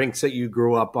to the rinks that you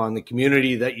grew up on, the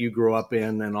community that you grew up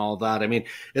in and all that. I mean,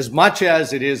 as much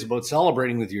as it is about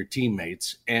celebrating with your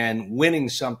teammates and winning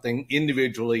something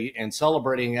individually and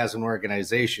celebrating as an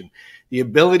organization, the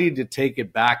ability to take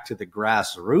it back to the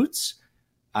grassroots,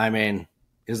 I mean,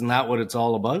 isn't that what it's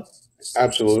all about?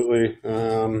 Absolutely.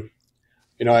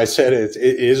 I said it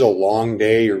is a long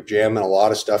day. You're jamming a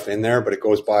lot of stuff in there, but it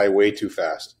goes by way too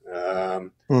fast.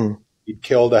 You'd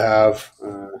kill to have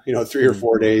 3 or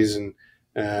 4 days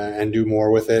and do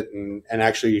more with it and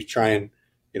actually try and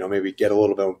maybe get a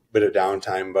little bit of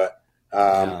downtime. But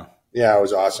it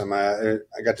was awesome. I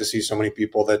got to see so many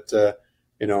people that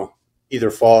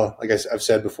either like I've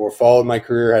said before, followed my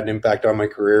career, had an impact on my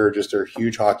career, or just are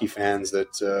huge hockey fans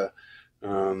that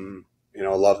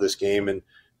love this game. And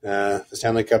the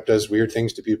Stanley Cup does weird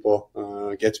things to people,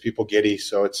 gets people giddy.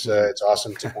 So it's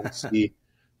awesome to kind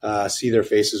of see their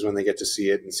faces when they get to see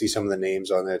it and see some of the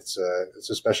names on it. It's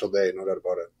a special day, no doubt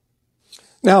about it.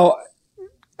 Now,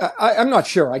 I'm not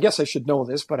sure. I guess I should know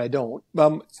this, but I don't.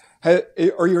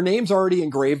 Are your names already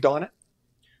engraved on it?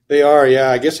 They are, yeah.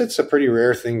 I guess it's a pretty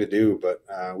rare thing to do, but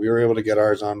we were able to get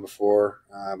ours on before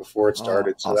it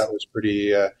started. So that was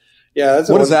pretty. What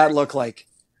does that look like?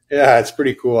 Yeah, it's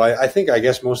pretty cool. I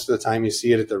guess most of the time you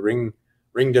see it at the ring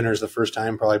dinners the first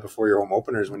time, probably before your home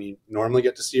openers, when you normally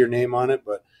get to see your name on it,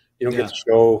 but you don't get to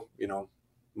show,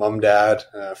 mom, dad,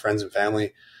 friends and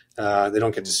family. They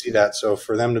don't get to see that. So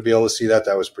for them to be able to see that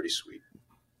was pretty sweet.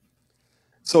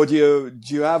 So do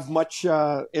you have much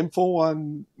info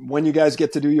on when you guys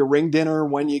get to do your ring dinner,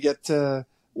 when you get to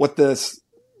what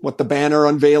the banner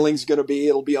unveiling is going to be?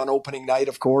 It'll be on opening night,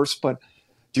 of course, but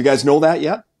do you guys know that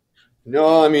yet?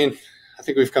 No, I mean, I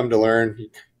think we've come to learn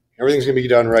everything's going to be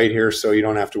done right here, so you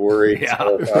don't have to worry. Yeah.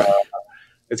 So,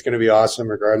 it's going to be awesome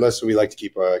regardless. So we like to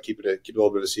keep a little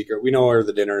bit of a secret. We know where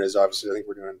the dinner is. Obviously, I think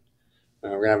we're going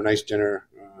to have a nice dinner.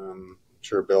 I'm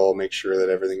sure Bill will make sure that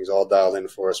everything's all dialed in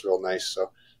for us real nice.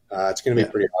 So it's going to be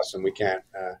pretty awesome. We can't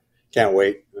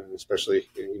wait, especially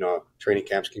training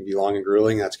camps can be long and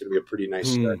grueling. That's going to be a pretty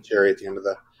nice cherry at the end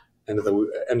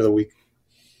of the week.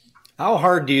 How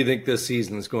hard do you think this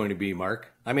season is going to be,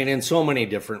 Mark? I mean, in so many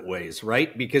different ways,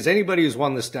 right? Because anybody who's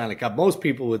won the Stanley Cup, most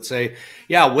people would say,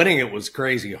 yeah, winning it was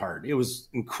crazy hard. It was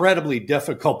incredibly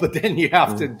difficult, but then you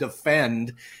have to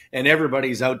defend and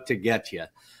everybody's out to get you.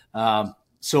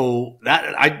 So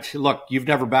look, you've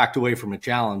never backed away from a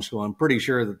challenge, so I'm pretty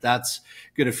sure that that's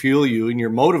going to fuel you and you're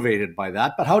motivated by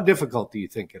that. But how difficult do you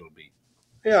think it'll be?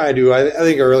 Yeah, I do. I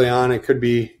think early on it could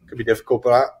be difficult,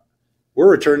 but we're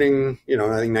returning,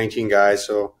 I think 19 guys,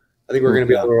 so I think we're going to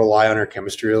be able to rely on our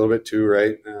chemistry a little bit too,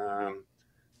 right?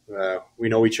 We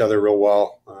know each other real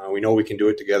well. We know we can do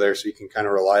it together, so you can kind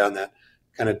of rely on that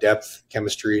kind of depth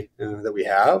chemistry that we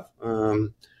have. But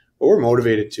we're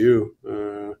motivated too.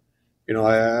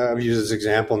 I've used this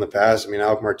example in the past. I mean,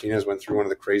 Alec Martinez went through one of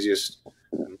the craziest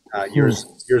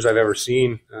years I've ever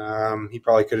seen. He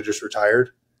probably could have just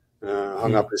retired,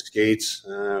 hung up his skates,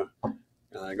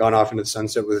 gone off into the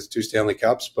sunset with his 2 Stanley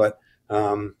Cups. But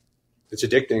it's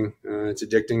addicting. It's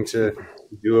addicting to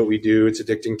do what we do. It's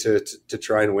addicting to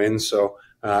try and win. So,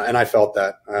 and I felt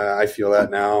that. I feel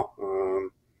that now.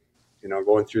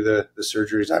 Going through the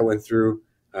surgeries I went through.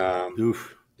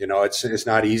 It's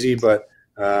not easy, but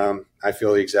I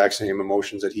feel the exact same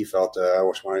emotions that he felt. I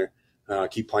just want to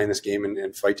keep playing this game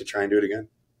and fight to try and do it again.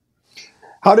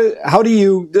 How do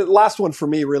you, the last one for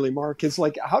me really, Mark, is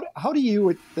like, how do you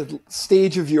at the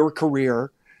stage of your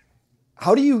career,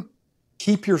 how do you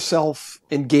keep yourself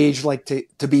engaged, like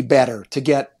to be better, to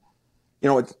get,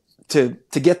 to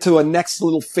get to a next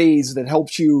little phase that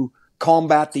helps you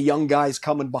combat the young guys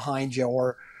coming behind you,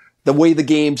 or the way the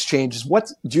game's changes?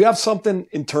 Do you have something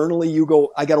internally you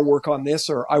go, I got to work on this,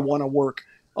 or I want to work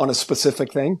on a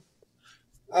specific thing?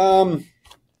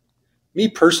 Me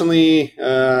personally,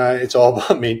 it's all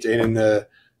about maintaining the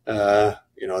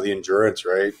endurance,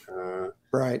 right?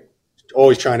 Right.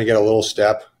 Always trying to get a little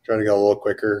step, trying to get a little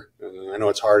quicker. I know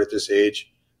it's hard at this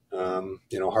age,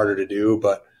 harder to do,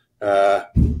 but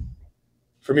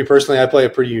for me personally, I play a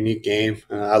pretty unique game.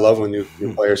 I love when new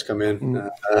players come in,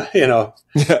 get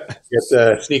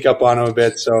to sneak up on them a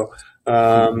bit. So,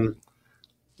 but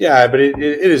it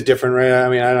is different, right? I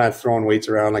mean, I'm not throwing weights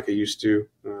around like I used to.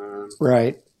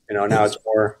 Right. Now it's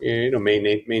more,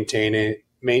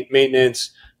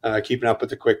 maintenance, keeping up with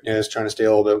the quickness, trying to stay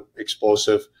a little bit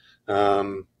explosive.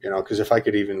 Because if I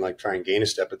could even try and gain a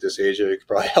step at this age, it could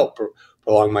probably help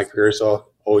prolong my career. So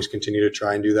I'll always continue to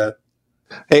try and do that.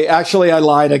 Hey, actually, I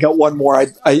lied. I got one more. I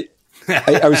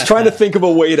was trying to think of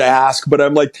a way to ask, but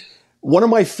I'm like, one of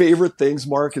my favorite things,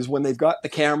 Mark, is when they've got the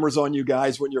cameras on you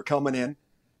guys when you're coming in.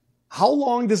 How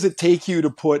long does it take you to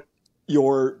put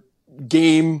your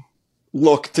game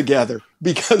look together?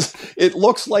 Because it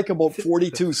looks like about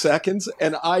 42 seconds.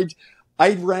 And I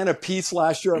ran a piece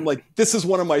last year. I'm like, this is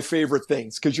one of my favorite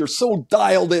things, because you're so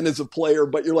dialed in as a player,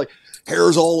 but you're like,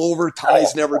 hair's all over,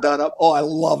 tie's never done up. Oh, I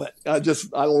love it.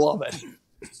 I love it.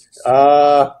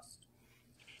 I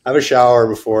have a shower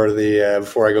before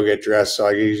I go get dressed, so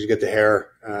I usually get the hair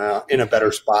in a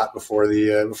better spot before I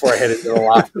head into the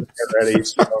locker and get ready.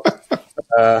 So,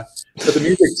 but the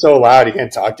music's so loud you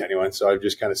can't talk to anyone, so I'm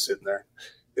just kind of sitting there.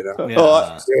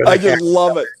 Yeah. I just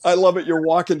love it. I love it. You're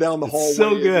walking down the hallway.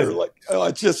 So good. You're like,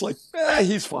 it's just like,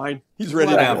 he's fine. He's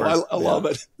ready to go. I love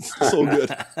it. So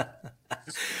good.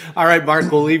 All right,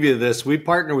 Mark, we'll leave you to this. We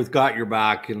partner with Got Your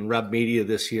Back and Rub Media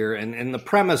this year. And the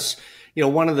premise,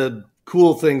 one of the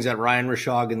cool things that Ryan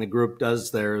Rashog and the group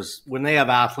does there is when they have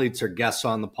athletes or guests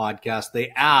on the podcast, they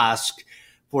ask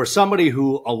for somebody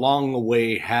who along the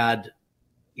way had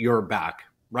your back,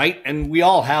 right? And we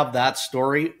all have that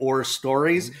story or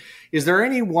stories. Is there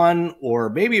anyone, or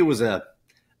maybe it was a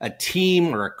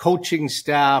team or a coaching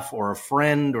staff or a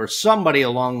friend or somebody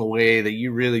along the way that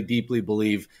you really deeply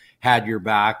believe had your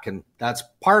back? And that's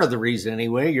part of the reason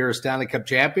anyway. You're a Stanley Cup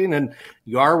champion and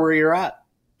you are where you're at.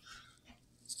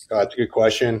 That's a good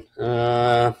question.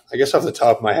 I guess off the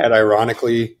top of my head,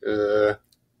 ironically,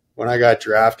 when I got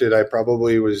drafted, I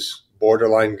probably was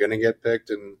borderline going to get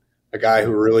picked. And a guy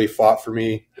who really fought for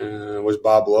me was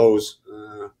Bob Lowe's,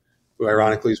 who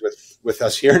ironically is with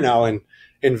us here now in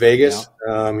Vegas.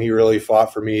 Yeah. He really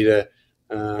fought for me to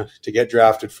get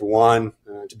drafted, for one,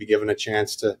 to be given a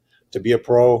chance to be a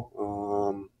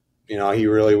pro. He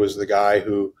really was the guy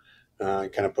who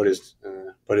kind of put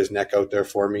his neck out there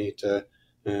for me to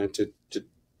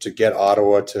get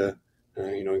Ottawa to,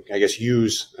 I guess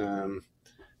use,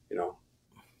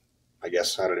 I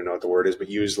guess, I don't even know what the word is, but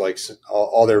use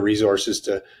all their resources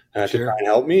to try and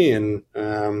help me. And I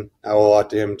owe a lot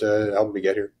to him to help me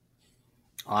get here.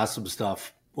 Awesome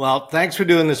stuff. Well, thanks for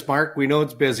doing this, Mark. We know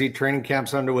it's busy. Training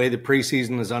camp's underway. The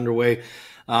preseason is underway.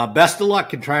 Best of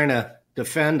luck in trying to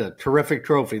defend a terrific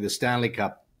trophy, the Stanley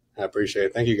Cup. I appreciate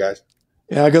it. Thank you, guys.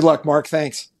 Yeah, good luck, Mark.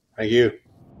 Thanks. Thank you.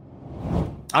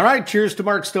 All right, cheers to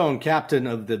Mark Stone, captain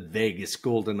of the Vegas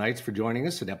Golden Knights, for joining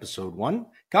us in episode 1.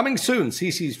 Coming soon,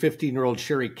 CC's 15-year-old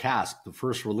Sherry Cask, the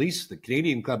first release of the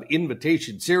Canadian Club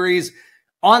Invitation Series,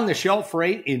 on the shelf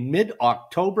right in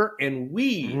mid-October, and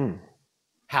we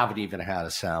haven't even had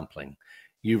a sampling.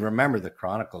 You remember the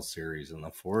Chronicle series and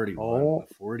the 41,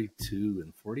 the 42,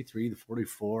 and 43, the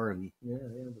 44, and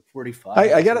the 45.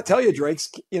 I got to tell you, Drake,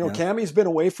 Cammy's been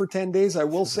away for 10 days. I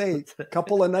will say a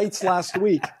couple of nights last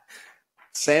week,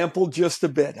 sampled just a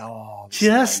bit. Oh,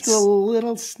 just nice. A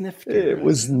little sniff. It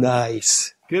was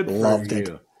nice. Good for Loved you.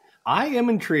 It. I am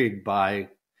intrigued by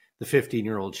the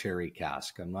 15-year-old sherry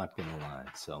cask. I'm not going to lie.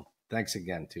 So thanks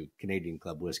again to Canadian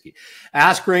Club Whiskey.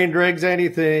 Ask Ray and Driggs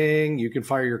anything. You can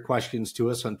fire your questions to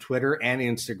us on Twitter and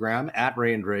Instagram at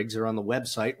Ray and Driggs, or on the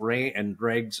website,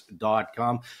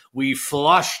 rayanddriggs.com. We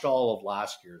flushed all of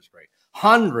last year's, Ray.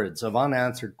 Hundreds of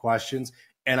unanswered questions,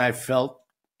 and I felt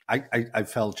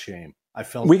shame.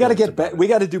 We got to get better. We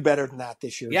got to do better than that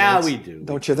this year. Yeah, we do.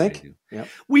 Don't you think? Yeah,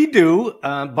 we do.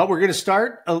 But we're going to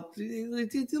start a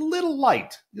little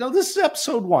light. This is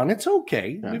episode 1. It's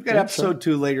okay. Yeah, we've got episode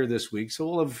 2 later this week, so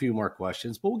we'll have a few more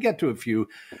questions, but we'll get to a few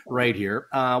right here.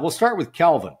 We'll start with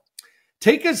Kelvin.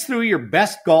 Take us through your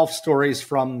best golf stories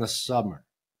from the summer.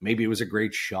 Maybe it was a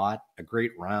great shot, a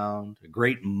great round, a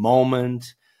great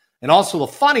moment, and also the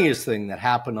funniest thing that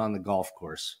happened on the golf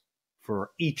course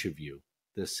for each of you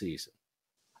this season.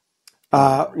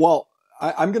 Well,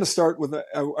 I'm going to start with,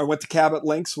 I went to Cabot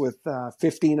Links with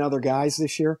 15 other guys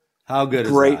this year. How good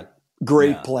is that?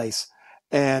 Great place.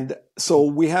 And so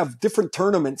we have different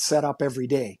tournaments set up every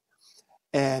day.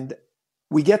 And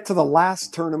we get to the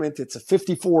last tournament. It's a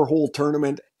 54-hole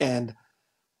tournament. And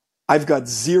I've got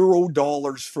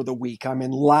 $0 for the week. I'm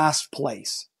in last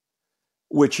place,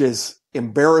 which is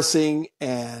embarrassing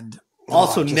and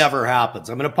also never happens.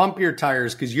 I'm going to pump your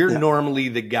tires because you're normally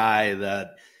the guy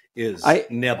that is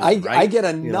nibbling, right? I get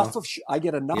enough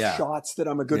shots that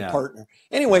I'm a good partner.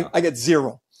 Anyway, I get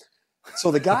 0. So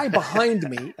the guy behind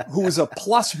me, who is a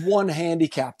 +1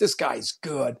 handicap, this guy's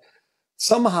good.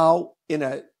 Somehow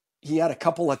he had a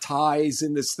couple of ties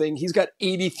in this thing. He's got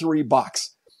 $83.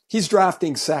 He's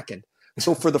drafting second.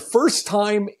 So for the first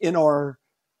time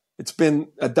it's been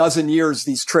a dozen years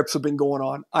these trips have been going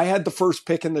on, I had the first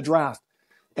pick in the draft.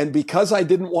 And because I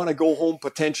didn't want to go home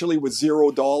potentially with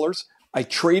 $0, I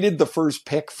traded the first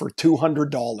pick for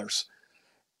 $200.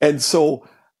 And so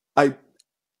I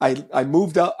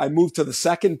moved up. I moved to the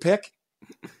second pick.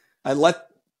 I let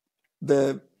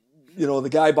the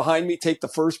guy behind me take the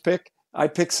first pick. I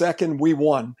picked second. We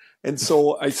won. And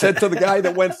so I said to the guy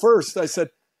that went first, I said,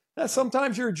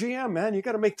 sometimes you're a GM, man. You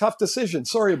got to make tough decisions.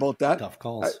 Sorry about that. Tough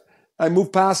calls. I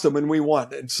moved past him and we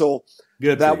won. And so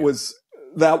that was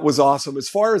awesome. As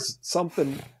far as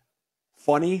something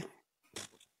funny,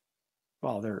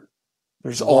 well,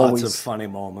 there's always lots of funny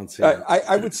moments. Yeah.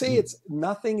 I would say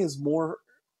nothing is more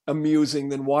amusing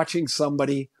than watching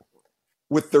somebody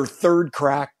with their third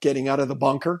crack getting out of the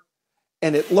bunker,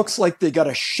 and it looks like they got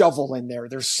a shovel in there.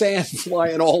 There's sand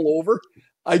flying all over.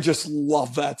 I just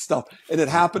love that stuff. And it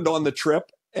happened on the trip,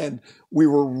 and we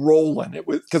were rolling. It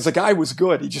was because the guy was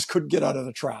good. He just couldn't get out of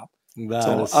the trap. I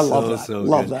love that.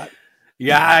 Love that.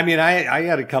 Yeah, I mean, I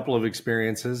had a couple of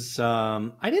experiences.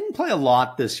 I didn't play a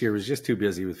lot this year. I was just too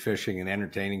busy with fishing and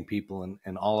entertaining people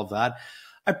and all of that.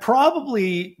 I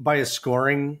probably, by a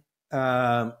scoring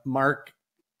mark,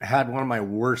 had one of my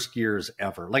worst years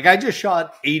ever. Like, I just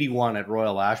shot 81 at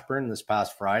Royal Ashburn this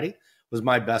past Friday. Was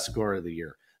my best score of the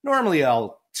year. Normally,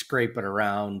 I'll scrape it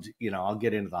around. I'll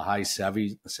get into the high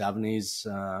 70s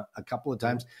a couple of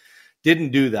times. Didn't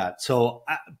do that. So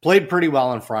I played pretty well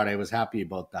on Friday. I was happy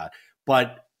about that.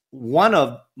 But one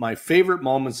of my favorite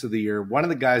moments of the year, one of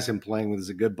the guys I'm playing with is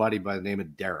a good buddy by the name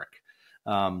of Derek.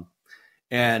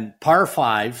 And par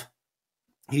 5,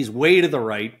 he's way to the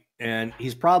right, and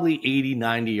he's probably 80,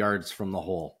 90 yards from the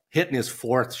hole, hitting his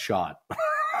 4th shot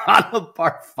on a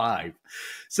par 5.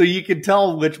 So you can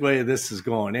tell which way this is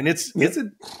going. And it's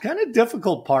a kind of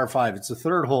difficult par 5. It's the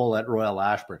 3rd hole at Royal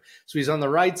Ashburn. So he's on the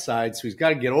right side, so he's got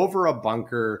to get over a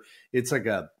bunker. It's like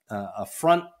a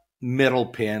front middle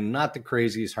pin, not the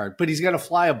craziest hard, but he's got to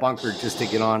fly a bunker just to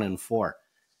get on in 4.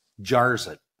 Jars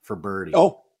it for birdie.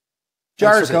 Oh,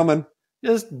 jars it. Coming.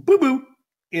 Just boo-boo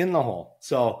in the hole.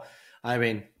 So, I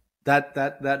mean,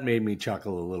 that made me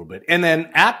chuckle a little bit. And then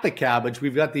at the Cabbage,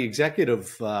 we've got the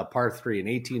executive par 3, an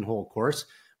 18-hole course,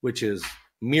 which is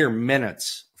mere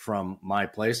minutes from my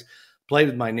place. Played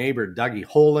with my neighbor, Dougie.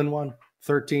 Hole in one,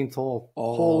 13th hole.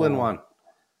 Oh. Hole in one.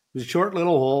 It was a short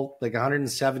little hole, like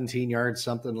 117 yards,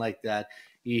 something like that.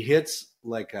 He hits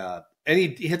and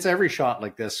he hits every shot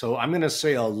like this. So I'm going to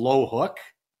say a low hook,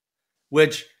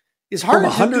 which is hard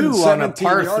to do on a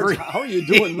par 3. How are you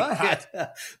doing that? Yeah.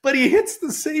 But he hits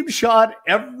the same shot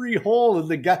every hole, and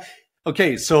the guy.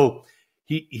 Okay, so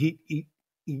he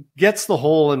gets the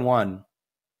hole-in-one,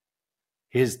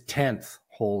 his 10th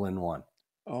hole-in-one.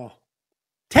 Oh.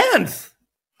 10th!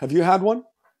 Have you had one?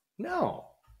 No.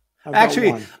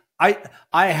 Actually, I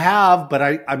have, but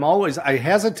I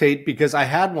hesitate because I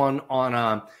had one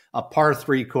on a par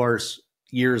 3 course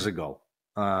years ago.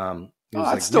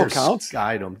 That still counts.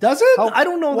 Does it? I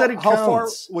don't know that it counts. How far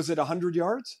was it? 100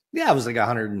 yards? Yeah, it was like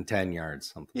 110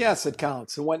 yards. Something. Yes, it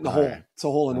counts. It went in the hole. Right. It's a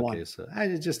hole in one. So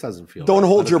it just doesn't feel. Don't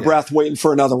hold your breath waiting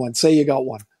for another one. Say you got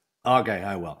one. Okay,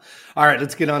 I will. All right,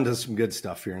 let's get on to some good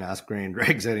stuff here and ask Ray and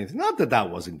Dregs anything. Not that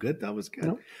wasn't good. That was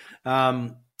good.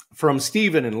 No. From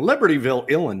Stephen in Libertyville,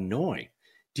 Illinois.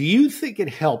 Do you think it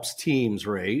helps teams,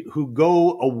 Ray, who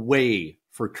go away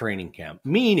for training camp?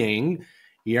 Meaning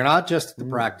you're not just at the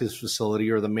practice facility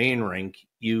or the main rink.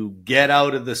 You get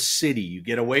out of the city. You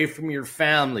get away from your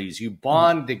families. You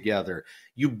bond together.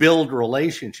 You build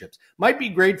relationships. Might be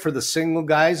great for the single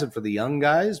guys and for the young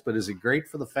guys, but is it great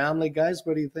for the family guys?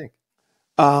 What do you think?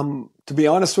 To be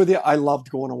honest with you, I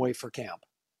loved going away for camp.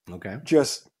 Okay.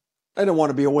 I don't want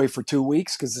to be away for 2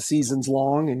 weeks because the season's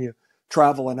long and you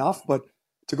travel enough, but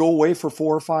to go away for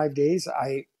 4 or 5 days,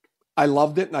 I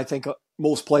loved it. And I think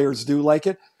most players do like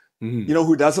it. Mm-hmm. You know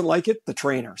who doesn't like it? The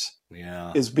trainers.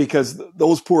 Yeah. Is because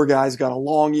those poor guys got a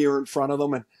long year in front of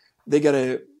them and they got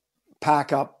to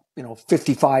pack up,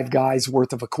 55 guys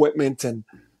worth of equipment and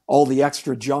all the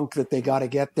extra junk that they got to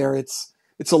get there. It's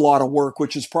a lot of work,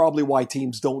 which is probably why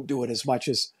teams don't do it as much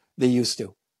as they used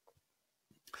to.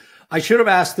 I should have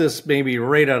asked this maybe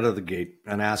right out of the gate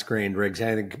and asked Ray and Driggs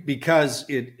anything because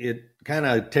it kind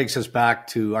of takes us back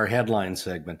to our headline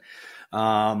segment.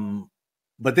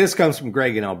 But this comes from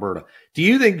Greg in Alberta. Do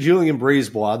you think Julien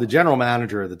BriseBois, the general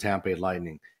manager of the Tampa Bay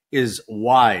Lightning, is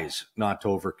wise not to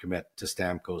overcommit to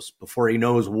Stamkos before he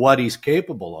knows what he's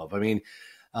capable of? I mean,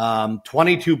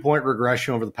 22-point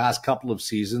regression over the past couple of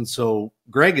seasons. So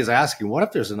Greg is asking, what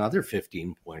if there's another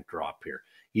 15-point drop here?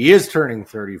 He is turning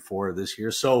 34 this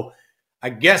year. So I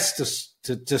guess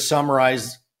to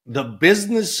summarize, the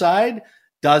business side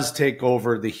does take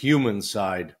over the human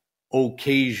side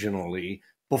occasionally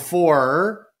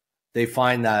before they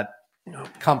find that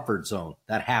comfort zone,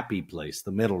 that happy place,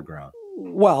 the middle ground.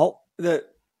 Well,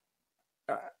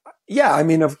 yeah, I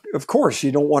mean, of course,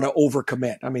 you don't want to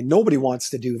overcommit. I mean, nobody wants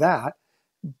to do that,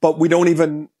 but we don't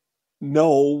even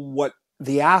know what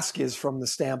the ask is from the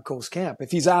Stamkos camp.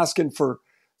 If he's asking for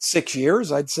 6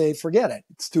 years, I'd say forget it.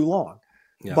 It's too long.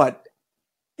 Yeah. But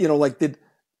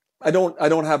I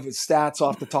don't have his stats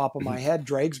off the top of my head,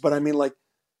 Dregs, but I mean, like,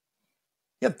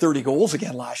 he had 30 goals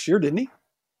again last year, didn't he?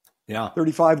 Yeah.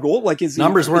 35 goals. Like,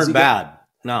 numbers weren't bad.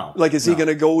 No. Like, is he going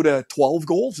to go to 12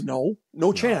 goals?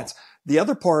 No chance. The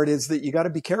other part is that you got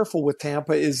to be careful with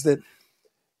Tampa is that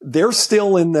they're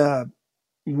still in the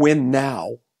win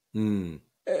now.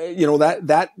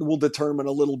 That will determine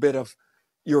a little bit of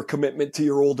your commitment to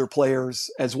your older players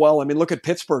as well. I mean, look at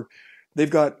Pittsburgh. They've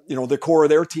got, the core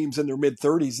of their teams in their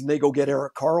mid-30s and they go get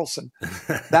Erik Karlsson.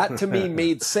 That to me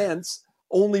made sense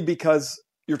only because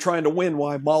you're trying to win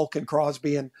while Malk and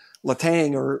Crosby and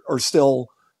Letang are still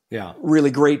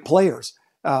really great players.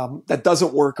 That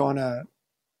doesn't work on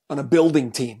a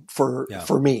building team for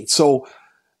me. So,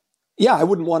 I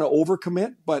wouldn't want to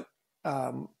overcommit, but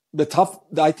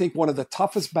I think one of the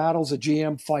toughest battles a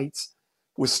GM fights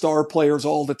with star players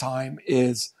all the time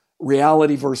is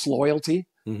reality versus loyalty.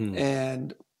 Mm-hmm.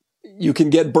 And you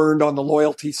can get burned on the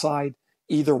loyalty side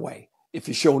either way. If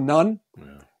you show none,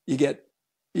 you get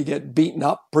beaten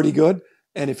up pretty good.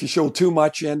 And if you show too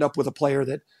much, you end up with a player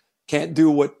that can't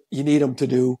do what you need him to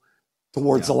do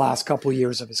towards the last couple of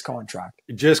years of his contract.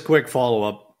 Just quick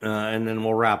follow-up, and then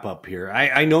we'll wrap up here.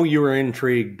 I know you were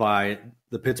intrigued by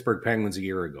the Pittsburgh Penguins a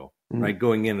year ago, right,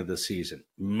 going into the season.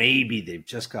 Maybe they've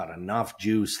just got enough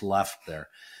juice left there.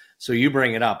 So you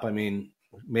bring it up. I mean,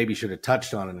 maybe should have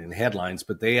touched on it in headlines,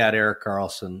 but they add Erik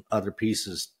Karlsson, other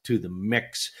pieces to the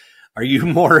mix. Are you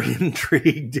more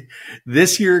intrigued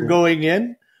this year going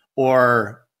in,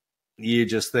 or you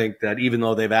just think that even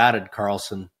though they've added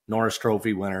Karlsson, Norris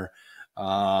Trophy winner,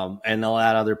 and they'll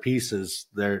add other pieces,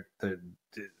 they're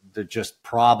just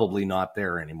probably not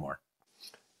there anymore?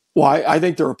 Well, I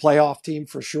think they're a playoff team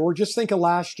for sure. Just think of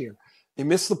last year. They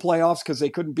missed the playoffs because they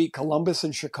couldn't beat Columbus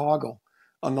and Chicago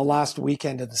on the last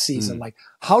weekend of the season. Like,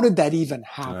 how did that even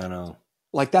happen? I know.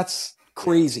 Like, that's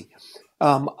crazy.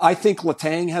 I think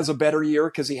Letang has a better year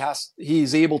because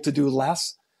he's able to do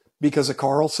less because of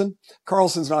Karlsson.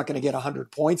 Karlsson's not going to get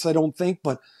 100 points, I don't think,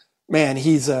 but man,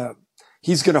 he's going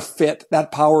to fit.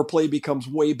 That power play becomes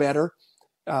way better.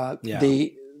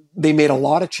 They made a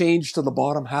lot of change to the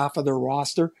bottom half of their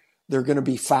roster. They're going to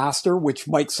be faster, which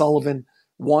Mike Sullivan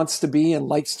wants to be and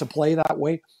likes to play that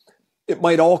way. It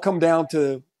might all come down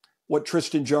to what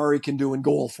Tristan Jarry can do in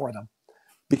goal for them,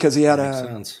 because he had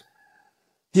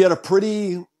a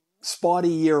pretty spotty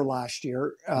year last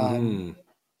year.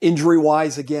 Injury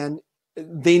wise, again,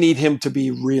 they need him to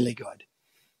be really good.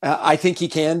 I think he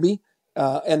can be,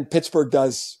 and Pittsburgh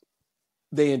does.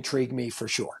 They intrigue me for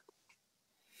sure.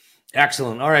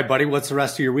 Excellent. All right, buddy. What's the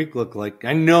rest of your week look like?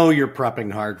 I know you're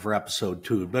prepping hard for episode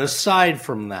 2, but aside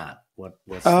from that, what's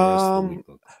the rest of the week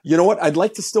look like? You know what? I'd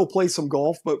like to still play some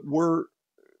golf, but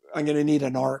I'm going to need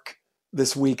an arc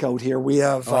this week out here. We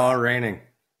have raining.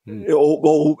 And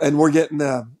we're getting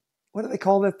what do they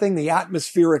call that thing? The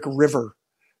atmospheric river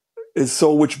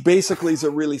which basically is a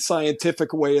really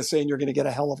scientific way of saying you're going to get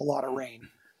a hell of a lot of rain,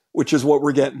 which is what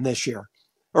we're getting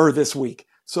this week.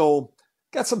 So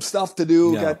got some stuff to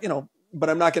do, but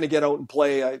I'm not going to get out and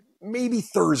play. Maybe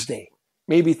Thursday,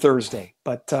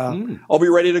 but I'll be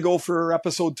ready to go for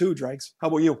episode 2, Dregs. How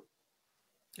about you?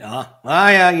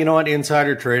 Yeah. You know what?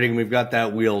 Insider trading, we've got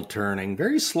that wheel turning.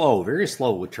 Very slow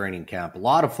with training camp. A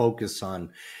lot of focus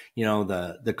on,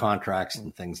 the contracts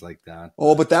and things like that.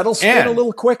 Oh, but that'll spin a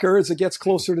little quicker as it gets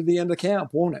closer to the end of camp,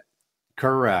 won't it?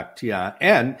 Correct. Yeah.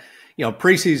 And,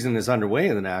 preseason is underway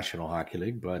in the National Hockey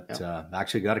League, but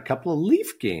actually got a couple of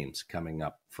Leaf games coming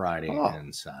up Friday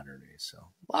and Saturday. So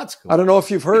lots going on. I don't know if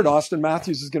you've heard Austin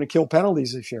Matthews is going to kill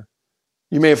penalties this year.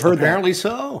 You may have heard Apparently that.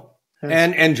 so.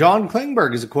 Yes. And John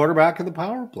Klingberg is a quarterback of the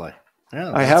power play.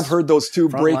 Yeah, I have heard those 2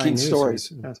 breaking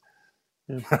stories. Yes.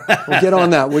 Yeah. Well, get on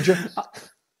that, would you?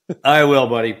 I will,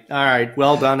 buddy. All right.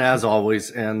 Well done, as always.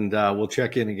 And we'll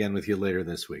check in again with you later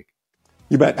this week.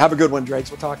 You bet. Have a good one, Dregs.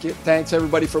 We'll talk to you. Thanks,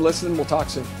 everybody, for listening. We'll talk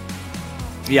soon.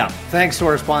 Yeah. Thanks to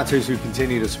our sponsors who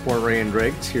continue to support Ray and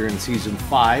Dregs here in Season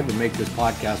 5 and make this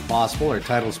podcast possible. Our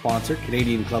title sponsor,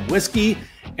 Canadian Club Whiskey.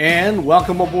 And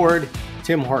welcome aboard,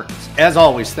 Tim Hortons. As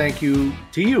always, thank you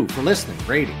to you for listening,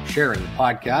 rating, sharing the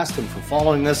podcast, and for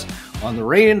following us on the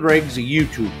Ray and Dregs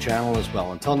YouTube channel as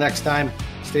well. Until next time,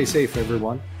 stay safe,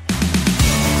 everyone.